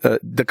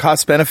the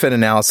cost benefit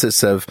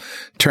analysis of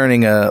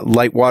turning a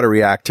light water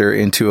reactor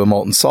into a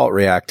molten salt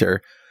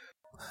reactor?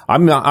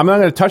 I'm not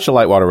going to touch the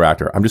light water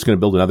reactor. I'm just going to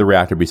build another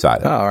reactor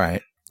beside it. Oh, all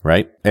right.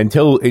 Right?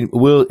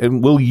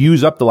 We'll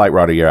use up the light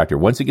water reactor.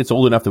 Once it gets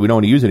old enough that we don't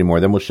want to use it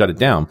anymore, then we'll shut it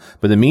down.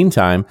 But in the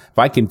meantime, if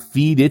I can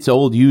feed its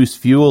old used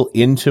fuel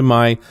into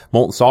my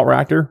molten salt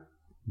reactor,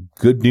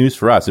 good news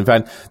for us. In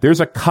fact, there's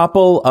a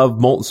couple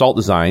of molten salt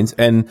designs,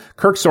 and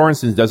Kirk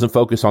Sorensen doesn't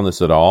focus on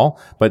this at all,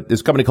 but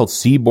there's a company called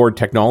Seaboard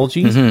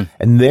Technologies,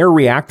 and their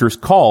reactor's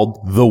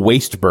called the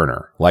waste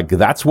burner. Like,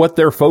 that's what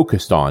they're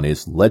focused on,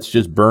 is let's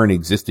just burn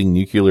existing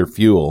nuclear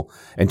fuel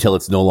until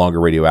it's no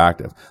longer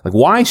radioactive. Like,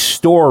 why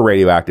store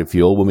radioactive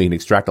fuel when we can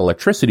extract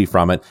electricity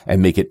from it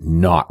and make it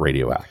not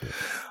radioactive?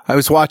 I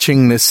was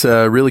watching this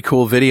really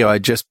cool video. I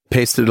just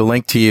pasted a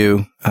link to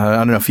you. I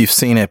don't know if you've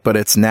seen it, but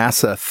it's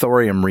NASA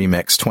Thorium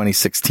Remix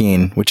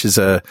 2016, which is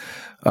a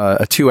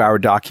 2-hour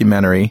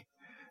documentary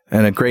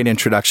and a great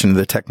introduction to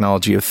the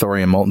technology of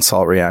thorium molten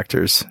salt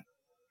reactors.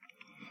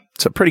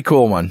 It's a pretty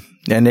cool one.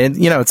 And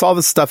it's all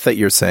the stuff that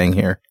you're saying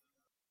here.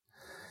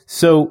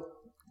 So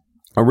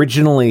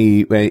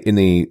originally in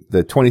the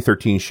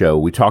 2013 show,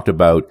 we talked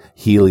about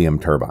helium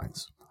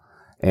turbines.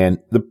 And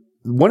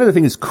one of the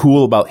things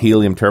cool about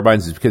helium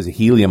turbines is because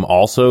helium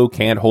also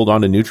can't hold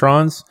on to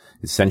neutrons,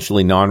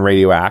 essentially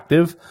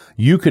non-radioactive.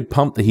 You could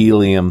pump the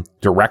helium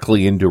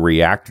directly into a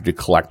reactor to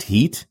collect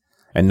heat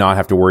and not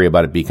have to worry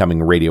about it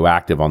becoming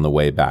radioactive on the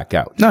way back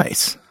out.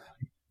 Nice.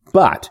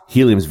 But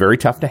helium is very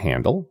tough to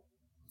handle.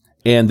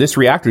 And this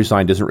reactor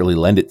design doesn't really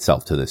lend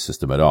itself to this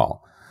system at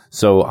all.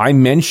 So I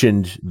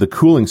mentioned the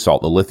cooling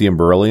salt, the lithium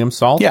beryllium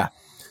salt. Yeah.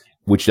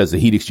 Which does the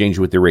heat exchange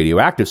with the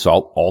radioactive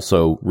salt,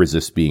 also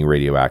resists being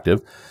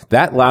radioactive.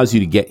 That allows you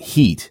to get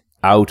heat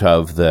out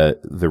of the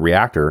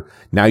reactor.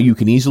 Now you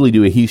can easily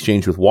do a heat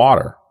exchange with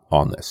water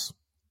on this.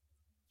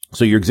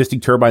 So your existing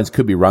turbines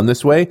could be run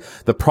this way.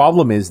 The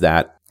problem is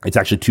that it's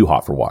actually too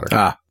hot for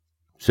water.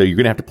 So you're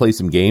going to have to play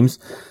some games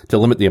to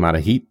limit the amount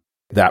of heat.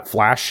 That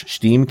flash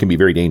steam can be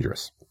very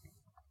dangerous.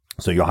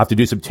 So you'll have to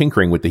do some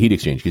tinkering with the heat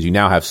exchange because you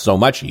now have so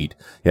much heat,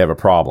 you have a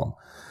problem.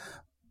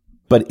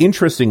 But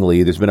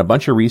interestingly, there's been a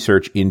bunch of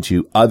research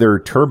into other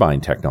turbine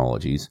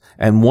technologies,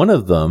 and one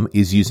of them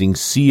is using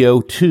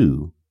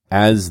CO2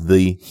 as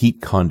the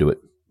heat conduit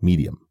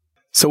medium.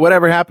 So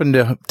whatever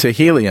happened to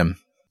helium?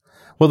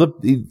 Well,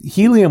 the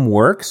helium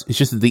works. It's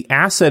just that the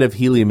asset of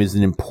helium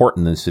isn't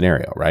important in this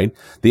scenario, right?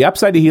 The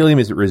upside to helium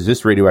is it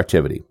resists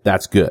radioactivity.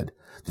 That's good.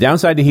 The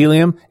downside to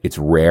helium, it's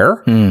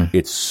rare.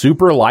 It's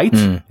super light.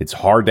 It's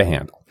hard to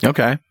handle.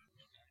 Okay.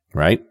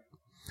 Right?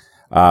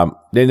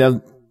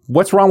 Then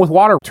what's wrong with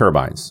water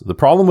turbines? The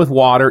problem with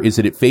water is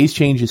that it phase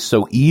changes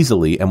so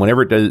easily, and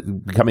whenever it does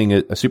becoming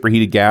a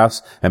superheated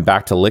gas and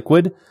back to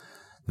liquid,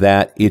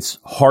 that it's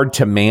hard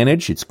to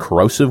manage. It's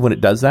corrosive when it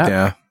does that.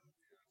 Yeah.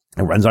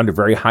 It runs under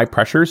very high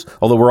pressures,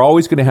 although we're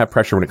always going to have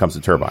pressure when it comes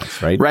to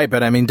turbines, right? Right,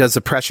 but I mean, does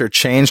the pressure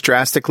change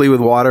drastically with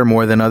water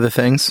more than other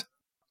things?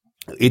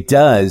 It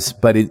does,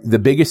 but the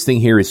biggest thing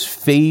here is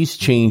phase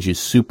change is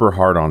super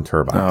hard on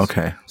turbines. Oh,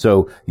 okay.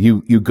 So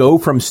you go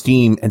from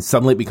steam and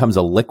suddenly it becomes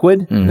a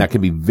liquid, and that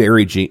can be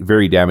very,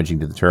 very damaging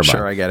to the turbine.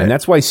 Sure, I get it. And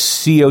that's why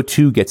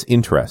CO2 gets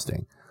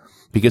interesting,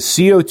 because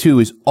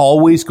CO2 is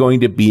always going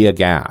to be a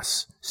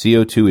gas.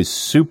 CO2 is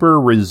super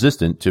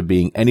resistant to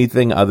being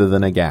anything other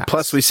than a gas.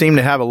 Plus, we seem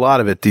to have a lot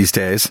of it these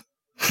days.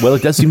 Well,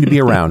 it does seem to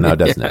be around now,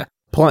 doesn't it?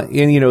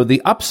 And,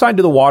 the upside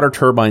to the water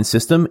turbine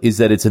system is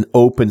that it's an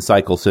open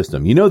cycle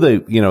system.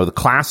 The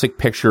classic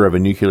picture of a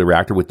nuclear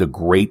reactor with the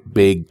great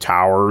big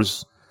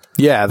towers.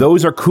 Yeah.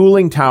 Those are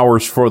cooling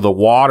towers for the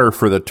water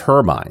for the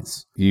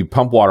turbines. You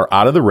pump water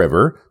out of the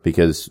river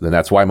and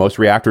that's why most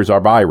reactors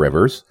are by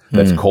rivers.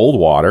 That's cold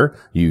water.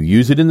 You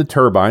use it in the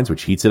turbines,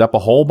 which heats it up a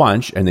whole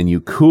bunch, and then you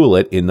cool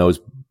it in those,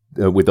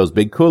 with those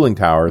big cooling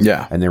towers.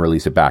 Yeah. And then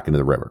release it back into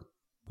the river.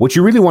 What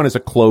you really want is a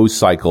closed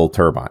cycle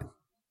turbine.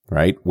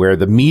 Right? Where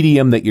the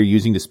medium that you're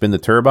using to spin the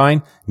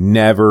turbine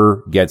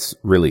never gets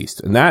released.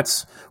 And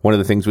that's one of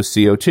the things with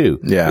CO2.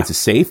 Yeah. It's a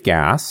safe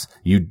gas.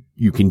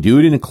 You can do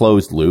it in a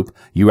closed loop.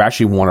 You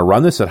actually want to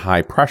run this at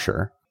high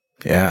pressure.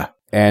 Yeah.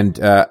 And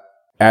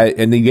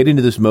then you get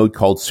into this mode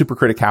called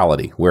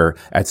supercriticality, where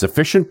at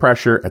sufficient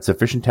pressure, at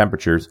sufficient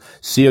temperatures,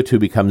 CO2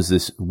 becomes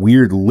this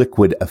weird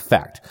liquid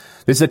effect.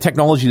 This is a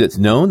technology that's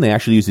known. They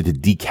actually use it to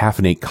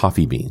decaffeinate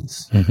coffee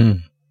beans.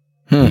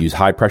 You use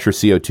high pressure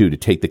CO2 to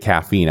take the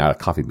caffeine out of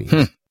coffee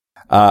beans.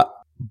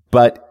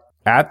 But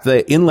at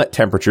the inlet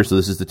temperature, so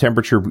this is the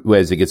temperature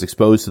as it gets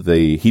exposed to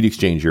the heat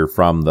exchanger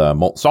from the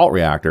molten salt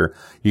reactor,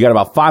 you got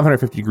about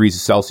 550 degrees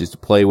of Celsius to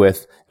play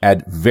with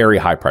at very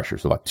high pressure,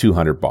 so about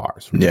 200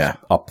 bars. Yeah.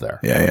 Up there.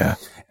 Yeah.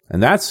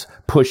 And that's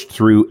pushed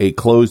through a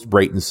closed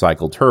Brayton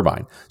cycle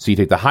turbine. So you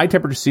take the high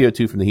temperature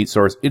CO2 from the heat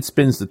source, it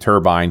spins the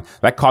turbine,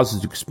 that causes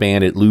it to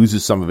expand, it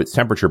loses some of its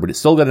temperature, but it's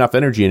still got enough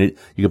energy in it,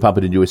 you can pump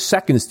it into a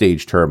second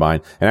stage turbine,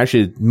 and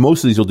actually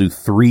most of these will do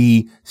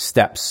 3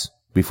 steps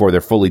before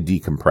they're fully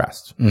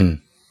decompressed.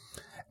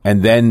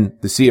 And then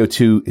the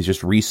CO2 is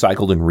just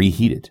recycled and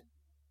reheated.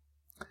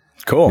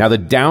 Cool. Now the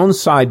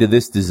downside to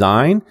this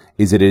design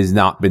is that it has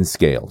not been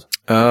scaled.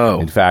 Oh.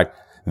 In fact,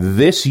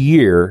 this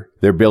year,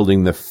 they're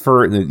building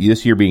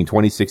this year being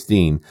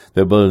 2016,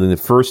 they're building the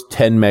first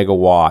 10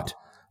 megawatt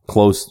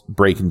close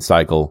Brayton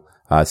cycle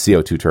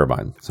CO2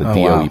 turbine. It's a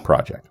DOE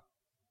project.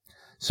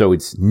 So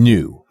it's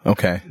new.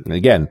 Okay. And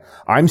again,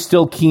 I'm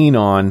still keen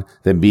on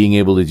them being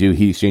able to do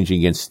heat exchanging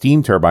against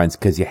steam turbines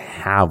because you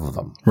have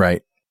them.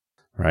 Right.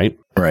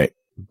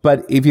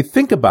 But if you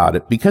think about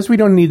it, because we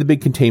don't need the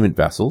big containment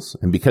vessels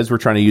and because we're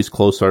trying to use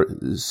closed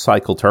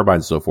cycle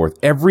turbines and so forth,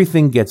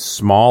 everything gets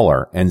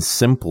smaller and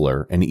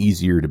simpler and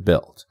easier to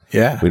build.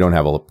 Yeah. We don't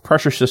have all the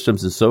pressure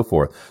systems and so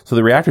forth. So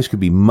the reactors could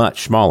be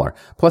much smaller.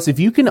 Plus, if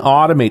you can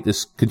automate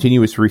this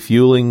continuous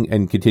refueling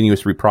and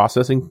continuous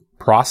reprocessing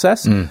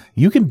process,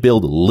 you can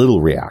build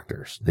little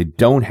reactors. They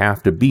don't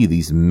have to be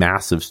these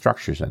massive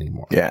structures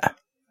anymore. Yeah.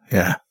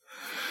 Yeah.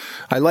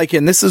 I like it.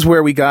 And this is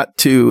where we got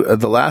to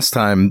the last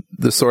time,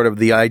 the sort of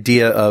the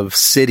idea of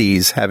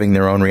cities having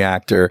their own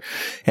reactor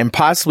and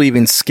possibly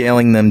even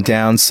scaling them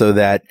down so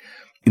that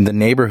the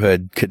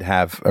neighborhood could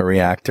have a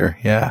reactor.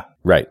 Yeah.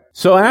 Right.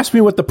 So ask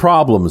me what the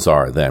problems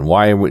are then.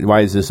 Why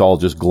is this all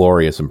just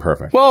glorious and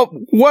perfect? Well,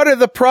 what are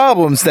the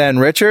problems then,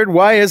 Richard?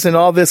 Why isn't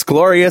all this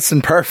glorious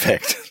and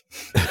perfect?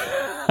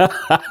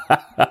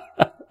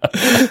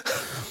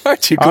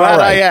 Aren't you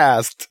glad I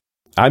asked?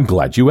 I'm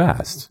glad you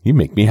asked. You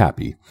make me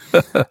happy.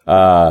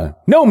 No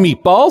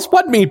meatballs.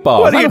 What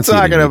meatballs? What are you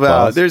talking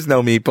about? There's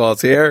no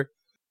meatballs here.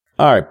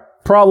 All right.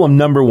 Problem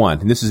number one.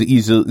 And this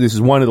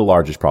is one of the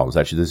largest problems.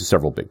 Actually, this is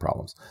several big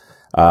problems.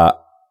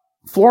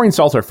 Fluorine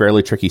salts are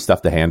fairly tricky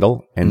stuff to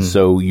handle. And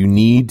so you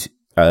need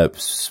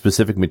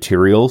specific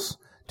materials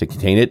to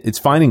contain it. It's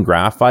fine in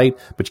graphite,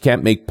 but you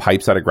can't make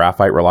pipes out of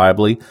graphite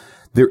reliably.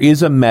 There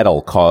is a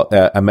metal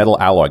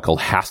alloy called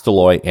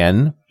Hastelloy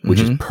N,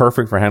 which is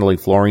perfect for handling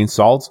fluorine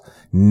salts.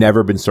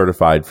 Never been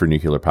certified for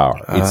nuclear power.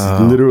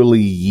 It's literally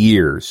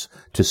years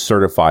to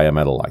certify a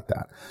metal like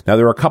that. Now,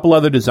 there are a couple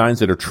other designs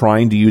that are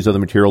trying to use other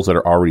materials that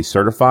are already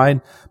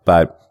certified,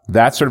 but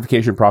that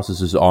certification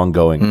process is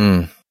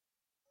ongoing.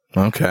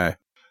 Okay.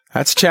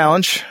 That's a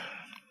challenge.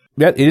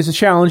 Yeah, it is a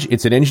challenge.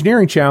 It's an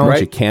engineering challenge.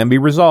 Right. It can be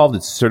resolved.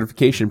 It's a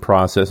certification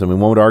process, and we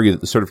won't argue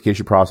that the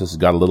certification process has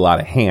got a little out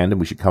of hand and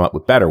we should come up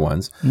with better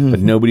ones, but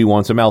nobody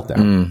wants a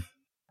meltdown.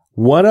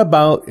 What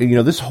about,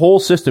 this whole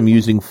system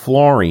using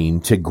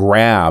fluorine to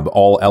grab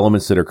all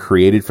elements that are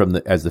created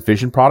as the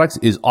fission products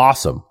is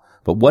awesome.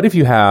 But what if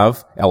you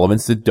have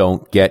elements that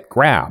don't get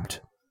grabbed?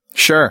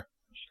 Sure.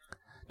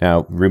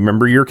 Now,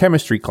 remember your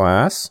chemistry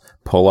class,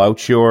 pull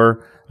out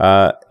your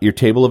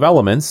table of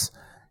elements.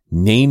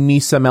 Name me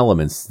some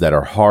elements that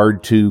are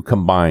hard to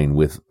combine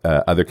with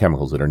other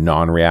chemicals that are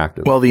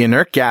non-reactive. Well, the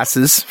inert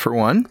gases, for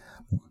one.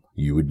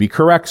 You would be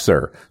correct,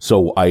 sir.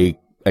 So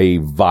a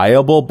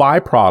viable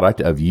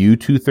byproduct of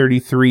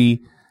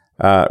U-233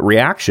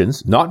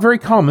 reactions, not very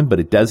common, but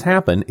it does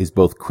happen, is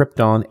both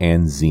krypton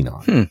and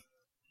xenon.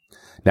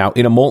 Now,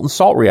 in a molten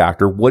salt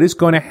reactor, what is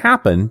going to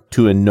happen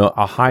to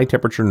a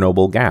high-temperature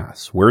noble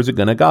gas? Where is it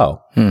going to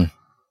go?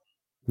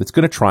 It's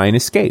going to try and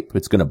escape.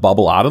 It's going to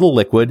bubble out of the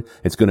liquid.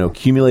 It's going to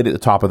accumulate at the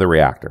top of the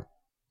reactor,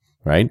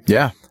 right?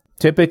 Yeah.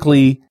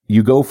 Typically,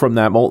 you go from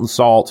that molten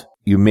salt,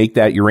 you make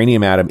that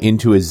uranium atom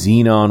into a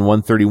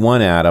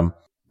xenon-131 atom.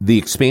 The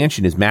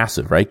expansion is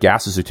massive, right?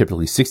 Gases are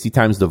typically 60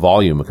 times the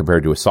volume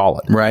compared to a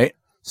solid. Right.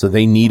 So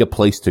they need a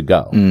place to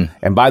go.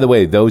 And by the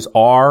way, those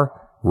are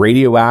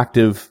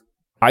radioactive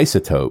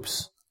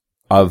isotopes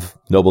of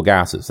noble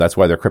gases. That's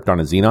why they're krypton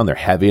and xenon. They're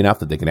heavy enough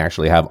that they can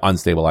actually have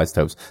unstable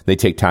isotopes. They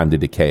take time to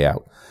decay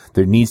out.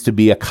 There needs to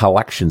be a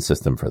collection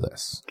system for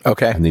this.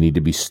 Okay. And they need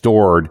to be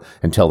stored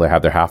until they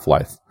have their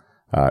half-life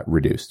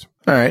reduced.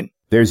 All right.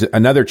 There's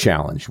another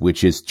challenge,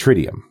 which is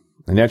tritium.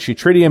 And actually,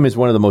 tritium is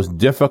one of the most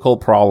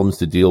difficult problems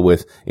to deal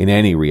with in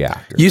any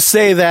reactor. You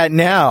say that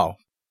now,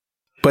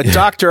 but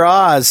Dr.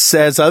 Oz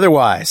says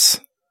otherwise.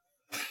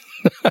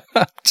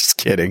 Just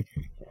kidding.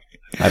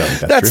 I don't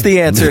think that's the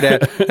answer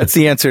that's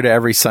the answer to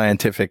every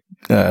scientific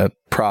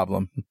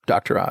problem,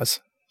 Dr. Oz.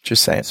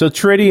 Just saying. So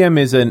tritium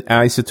is an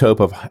isotope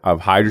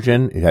of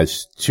hydrogen. It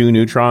has 2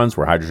 neutrons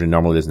where hydrogen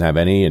normally doesn't have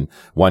any, and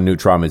 1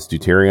 neutron is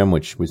deuterium,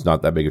 which was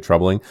not that big of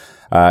troubling.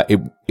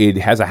 It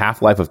has a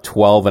half-life of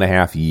 12 and a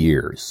half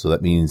years. So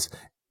that means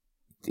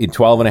in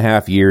 12 and a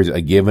half years,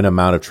 a given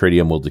amount of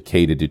tritium will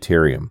decay to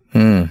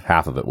deuterium.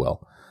 Half of it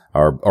will,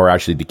 or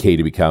actually decay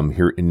to become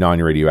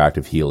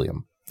non-radioactive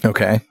helium.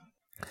 Okay.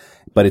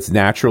 But it's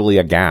naturally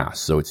a gas,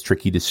 so it's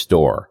tricky to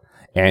store.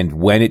 And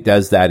when it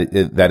does that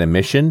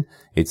emission,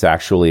 it's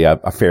actually a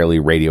fairly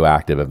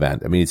radioactive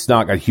event. I mean, it's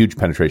not got huge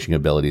penetration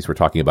abilities. We're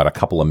talking about a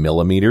couple of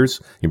millimeters.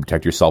 You can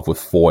protect yourself with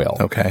foil.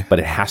 Okay. But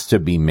it has to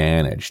be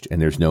managed,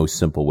 and there's no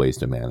simple ways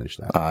to manage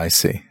that. I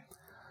see.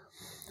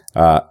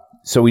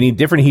 So we need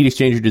different heat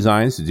exchanger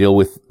designs to deal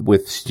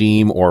with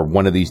steam or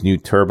one of these new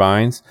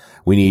turbines.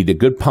 We need a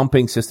good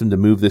pumping system to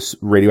move this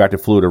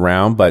radioactive fluid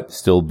around, but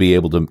still be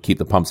able to keep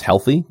the pumps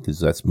healthy, because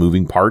that's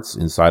moving parts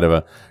inside of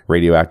a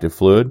radioactive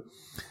fluid.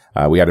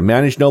 We got to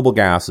manage noble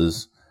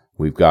gases.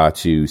 We've got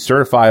to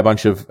certify a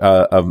bunch of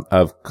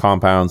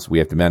compounds. We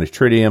have to manage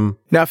tritium.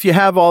 Now, if you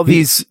have all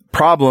these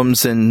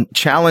problems and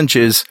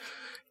challenges,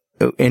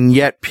 and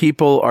yet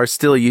people are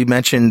still, you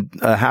mentioned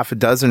half a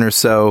dozen or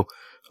so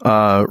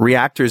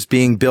reactors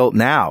being built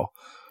now.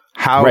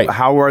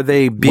 How are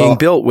they being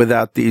built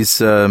without these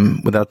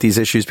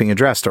issues being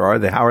addressed, or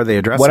how are they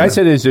addressing What them? I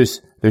said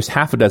is there's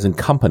half a dozen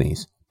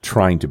companies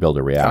trying to build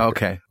a reactor.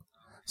 Okay.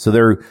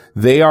 So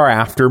they are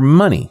after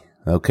money.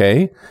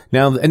 Okay.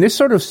 Now, and this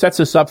sort of sets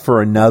us up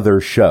for another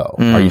show.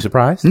 Are you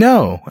surprised?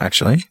 No,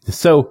 actually.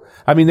 So,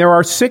 I mean, there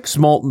are 6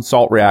 molten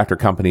salt reactor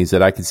companies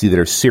that I can see that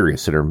are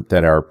serious,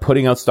 that are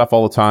putting out stuff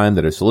all the time,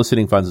 that are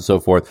soliciting funds and so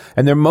forth.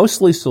 And they're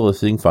mostly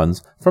soliciting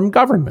funds from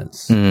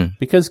governments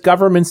because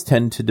governments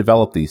tend to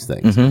develop these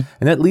things. And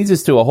that leads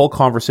us to a whole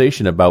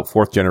conversation about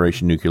 4th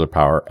generation nuclear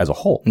power as a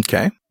whole.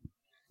 Okay.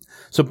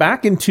 So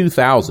back in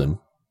 2000,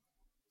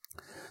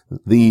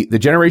 the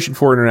Generation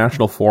 4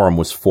 International Forum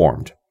was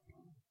formed.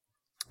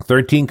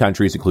 13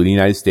 countries, including the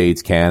United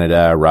States,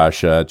 Canada,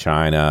 Russia,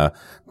 China,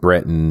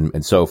 Britain,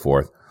 and so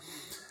forth.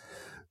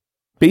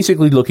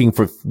 Basically looking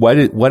for what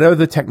are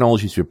the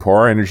technologies we pour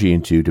our energy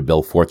into to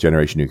build 4th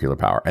generation nuclear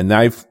power. And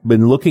I've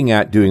been looking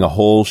at doing a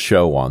whole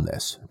show on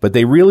this, but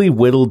they really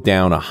whittled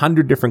down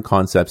 100 different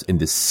concepts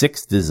into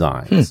 6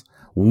 designs.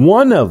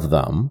 One of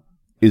them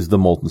is the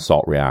molten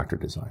salt reactor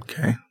design.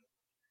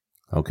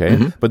 Okay.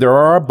 But there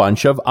are a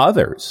bunch of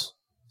others.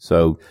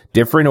 So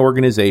different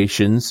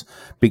organizations,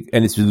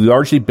 and it's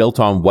largely built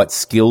on what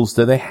skills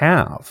do they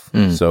have.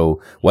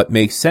 So what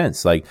makes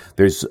sense? Like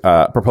there's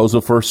a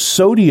proposal for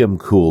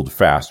sodium-cooled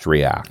fast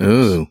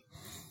reactors.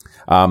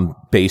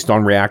 Based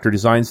on reactor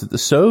designs that the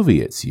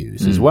Soviets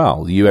use as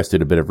well. The U.S.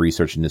 did a bit of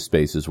research in this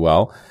space as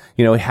well.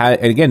 You know,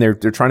 and again, they're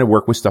trying to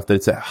work with stuff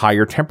that's at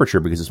higher temperature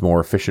because it's more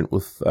efficient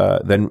with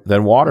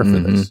than water for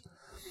this.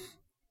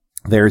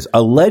 There's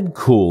a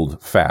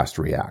lead-cooled fast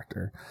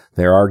reactor.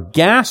 There are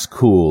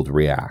gas-cooled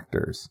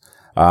reactors.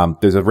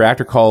 There's a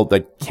reactor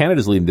that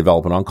Canada's leading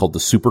development on called the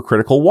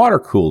supercritical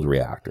water-cooled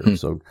reactor.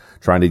 So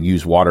trying to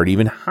use water at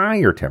even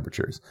higher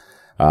temperatures.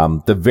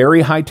 The very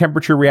high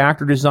temperature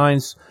reactor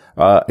designs,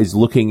 is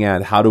looking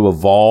at how to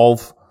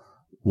evolve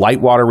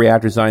light water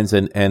reactor designs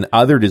and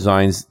other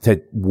designs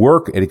to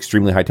work at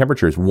extremely high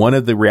temperatures. One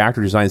of the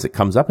reactor designs that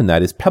comes up in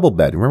that is pebble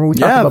bed. Remember we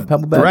talked about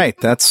pebble bed? Right.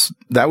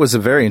 That was a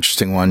very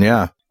interesting one.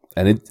 Yeah.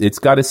 And it's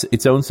got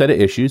its own set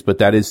of issues, but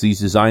that is these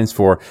designs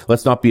for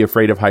let's not be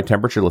afraid of high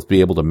temperature. Let's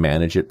be able to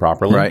manage it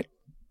properly. Right.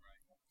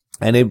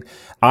 And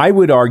I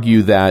would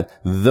argue that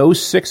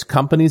those 6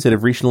 companies that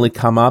have recently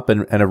come up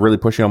and are really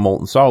pushing on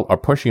molten salt are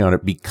pushing on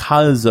it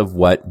because of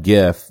what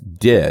GIF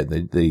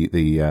did,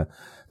 the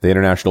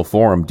International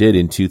Forum did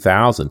in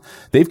 2000.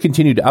 They've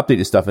continued to update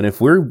this stuff. And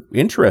if we're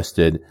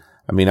interested,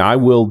 I mean, I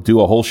will do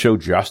a whole show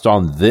just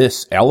on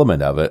this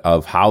element of it,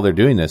 of how they're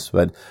doing this.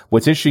 But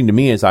what's interesting to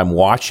me is I'm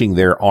watching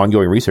their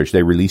ongoing research.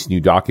 They release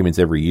new documents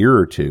every year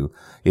or two.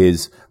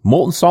 Is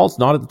molten salt's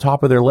not at the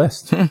top of their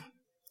list.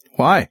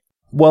 Why?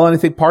 Well, and I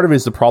think part of it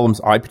is the problems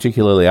I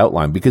particularly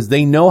outlined because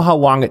they know how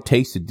long it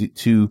takes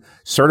to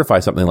certify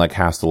something like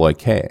Hastelloy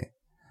K.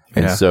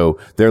 And so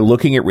they're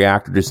looking at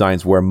reactor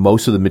designs where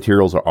most of the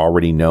materials are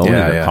already known and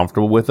they're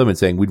comfortable with them and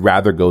saying, we'd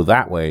rather go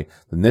that way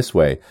than this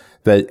way.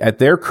 But at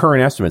their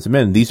current estimates,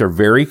 these are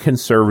very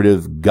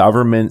conservative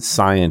government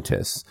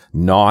scientists,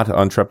 not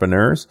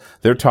entrepreneurs.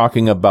 They're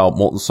talking about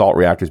molten salt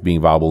reactors being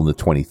viable in the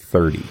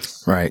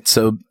 2030s. Right.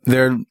 So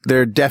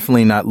they're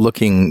definitely not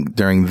looking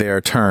during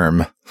their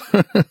term.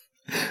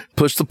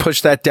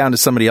 Push that down to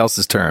somebody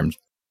else's terms.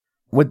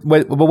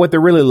 What they're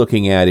really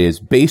looking at is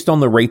based on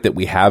the rate that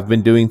we have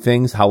been doing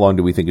things, how long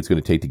do we think it's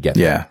going to take to get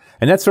there?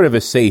 And that's sort of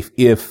a safe,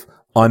 if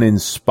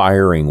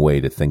uninspiring way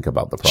to think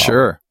about the problem.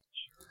 Sure.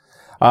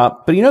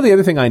 But the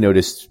other thing I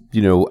noticed,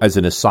 as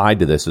an aside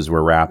to this as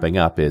we're wrapping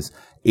up is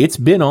it's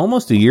been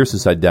almost a year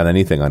since I'd done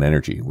anything on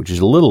energy, which is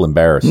a little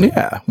embarrassing.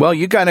 Yeah. Well,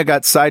 you kind of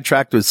got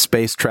sidetracked with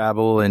space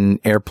travel and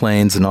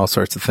airplanes and all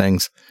sorts of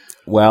things.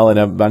 Well, and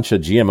a bunch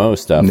of GMO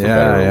stuff. For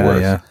better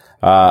or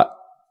worse.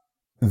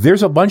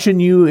 There's a bunch of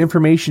new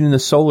information in the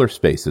solar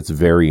space that's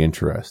very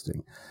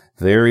interesting.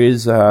 There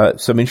is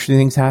some interesting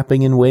things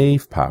happening in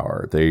wave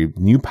power. The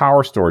new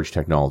power storage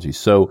technology.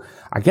 So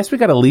I guess we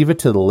got to leave it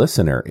to the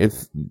listener.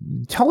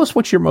 Tell us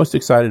what you're most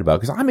excited about,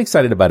 because I'm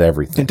excited about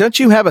everything. And don't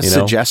you have a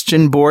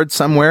suggestion board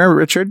somewhere,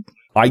 Richard?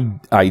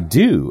 I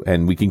do,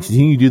 and we can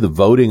continue to do the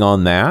voting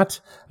on that.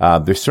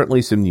 There's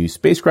certainly some new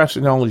spacecraft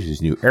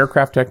technologies, new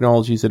aircraft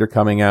technologies that are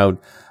coming out.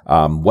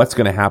 What's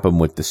going to happen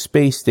with the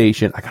space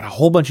station? I got a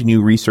whole bunch of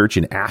new research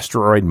in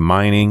asteroid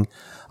mining.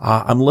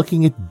 I'm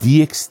looking at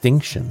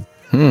de-extinction.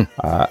 And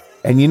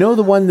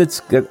the one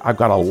I've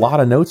got a lot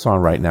of notes on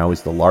right now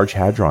is the Large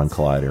Hadron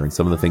Collider and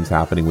some of the things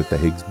happening with the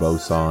Higgs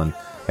boson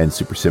and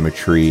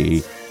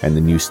supersymmetry and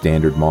the new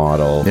standard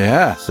model.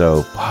 Yeah.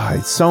 So,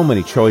 it's so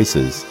many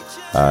choices.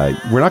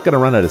 We're not going to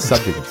run out of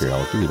subject material.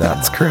 I'll give you that.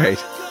 That's great.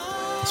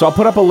 So I'll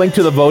put up a link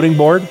to the voting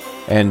board,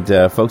 and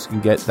folks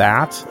can get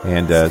that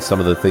and some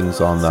of the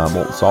things on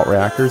molten salt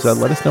reactors.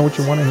 Let us know what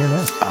you want to hear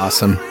next.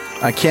 Awesome.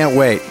 I can't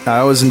wait. I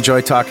always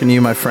enjoy talking to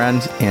you, my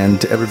friend,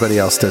 and everybody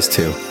else does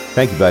too.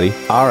 Thank you, buddy.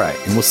 All right.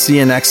 And we'll see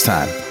you next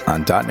time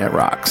on .NET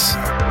Rocks.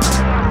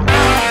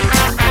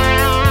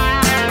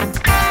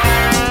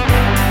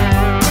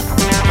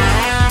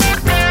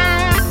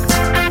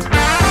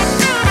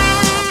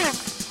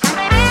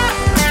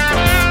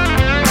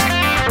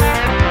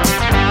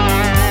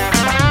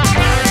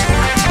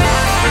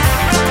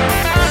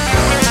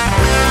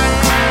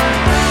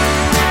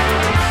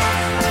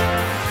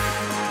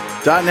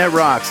 .NET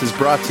Rocks is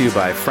brought to you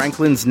by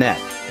Franklin's Net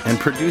and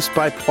produced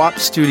by Plop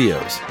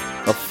Studios,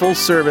 a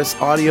full-service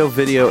audio,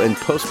 video, and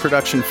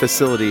post-production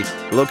facility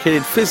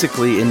located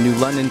physically in New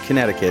London,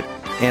 Connecticut,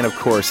 and of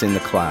course in the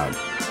cloud.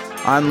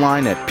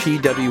 Online at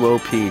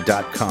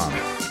pwop.com.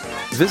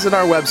 Visit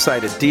our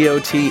website at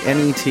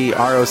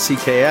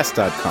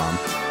dotnetrocks.com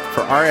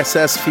for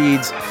RSS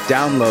feeds,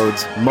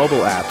 downloads,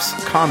 mobile apps,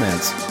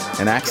 comments,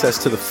 and access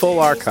to the full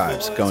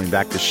archives going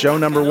back to show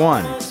number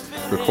 1,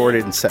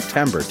 recorded in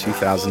September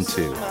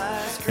 2002.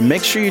 And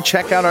make sure you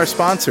check out our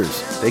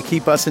sponsors. They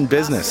keep us in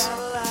business.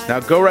 Now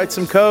go write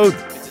some code.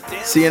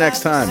 See you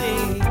next time.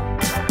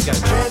 Got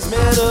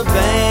transmitter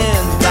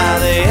banned by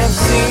the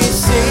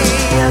FCC.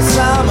 Yes,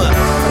 I'm a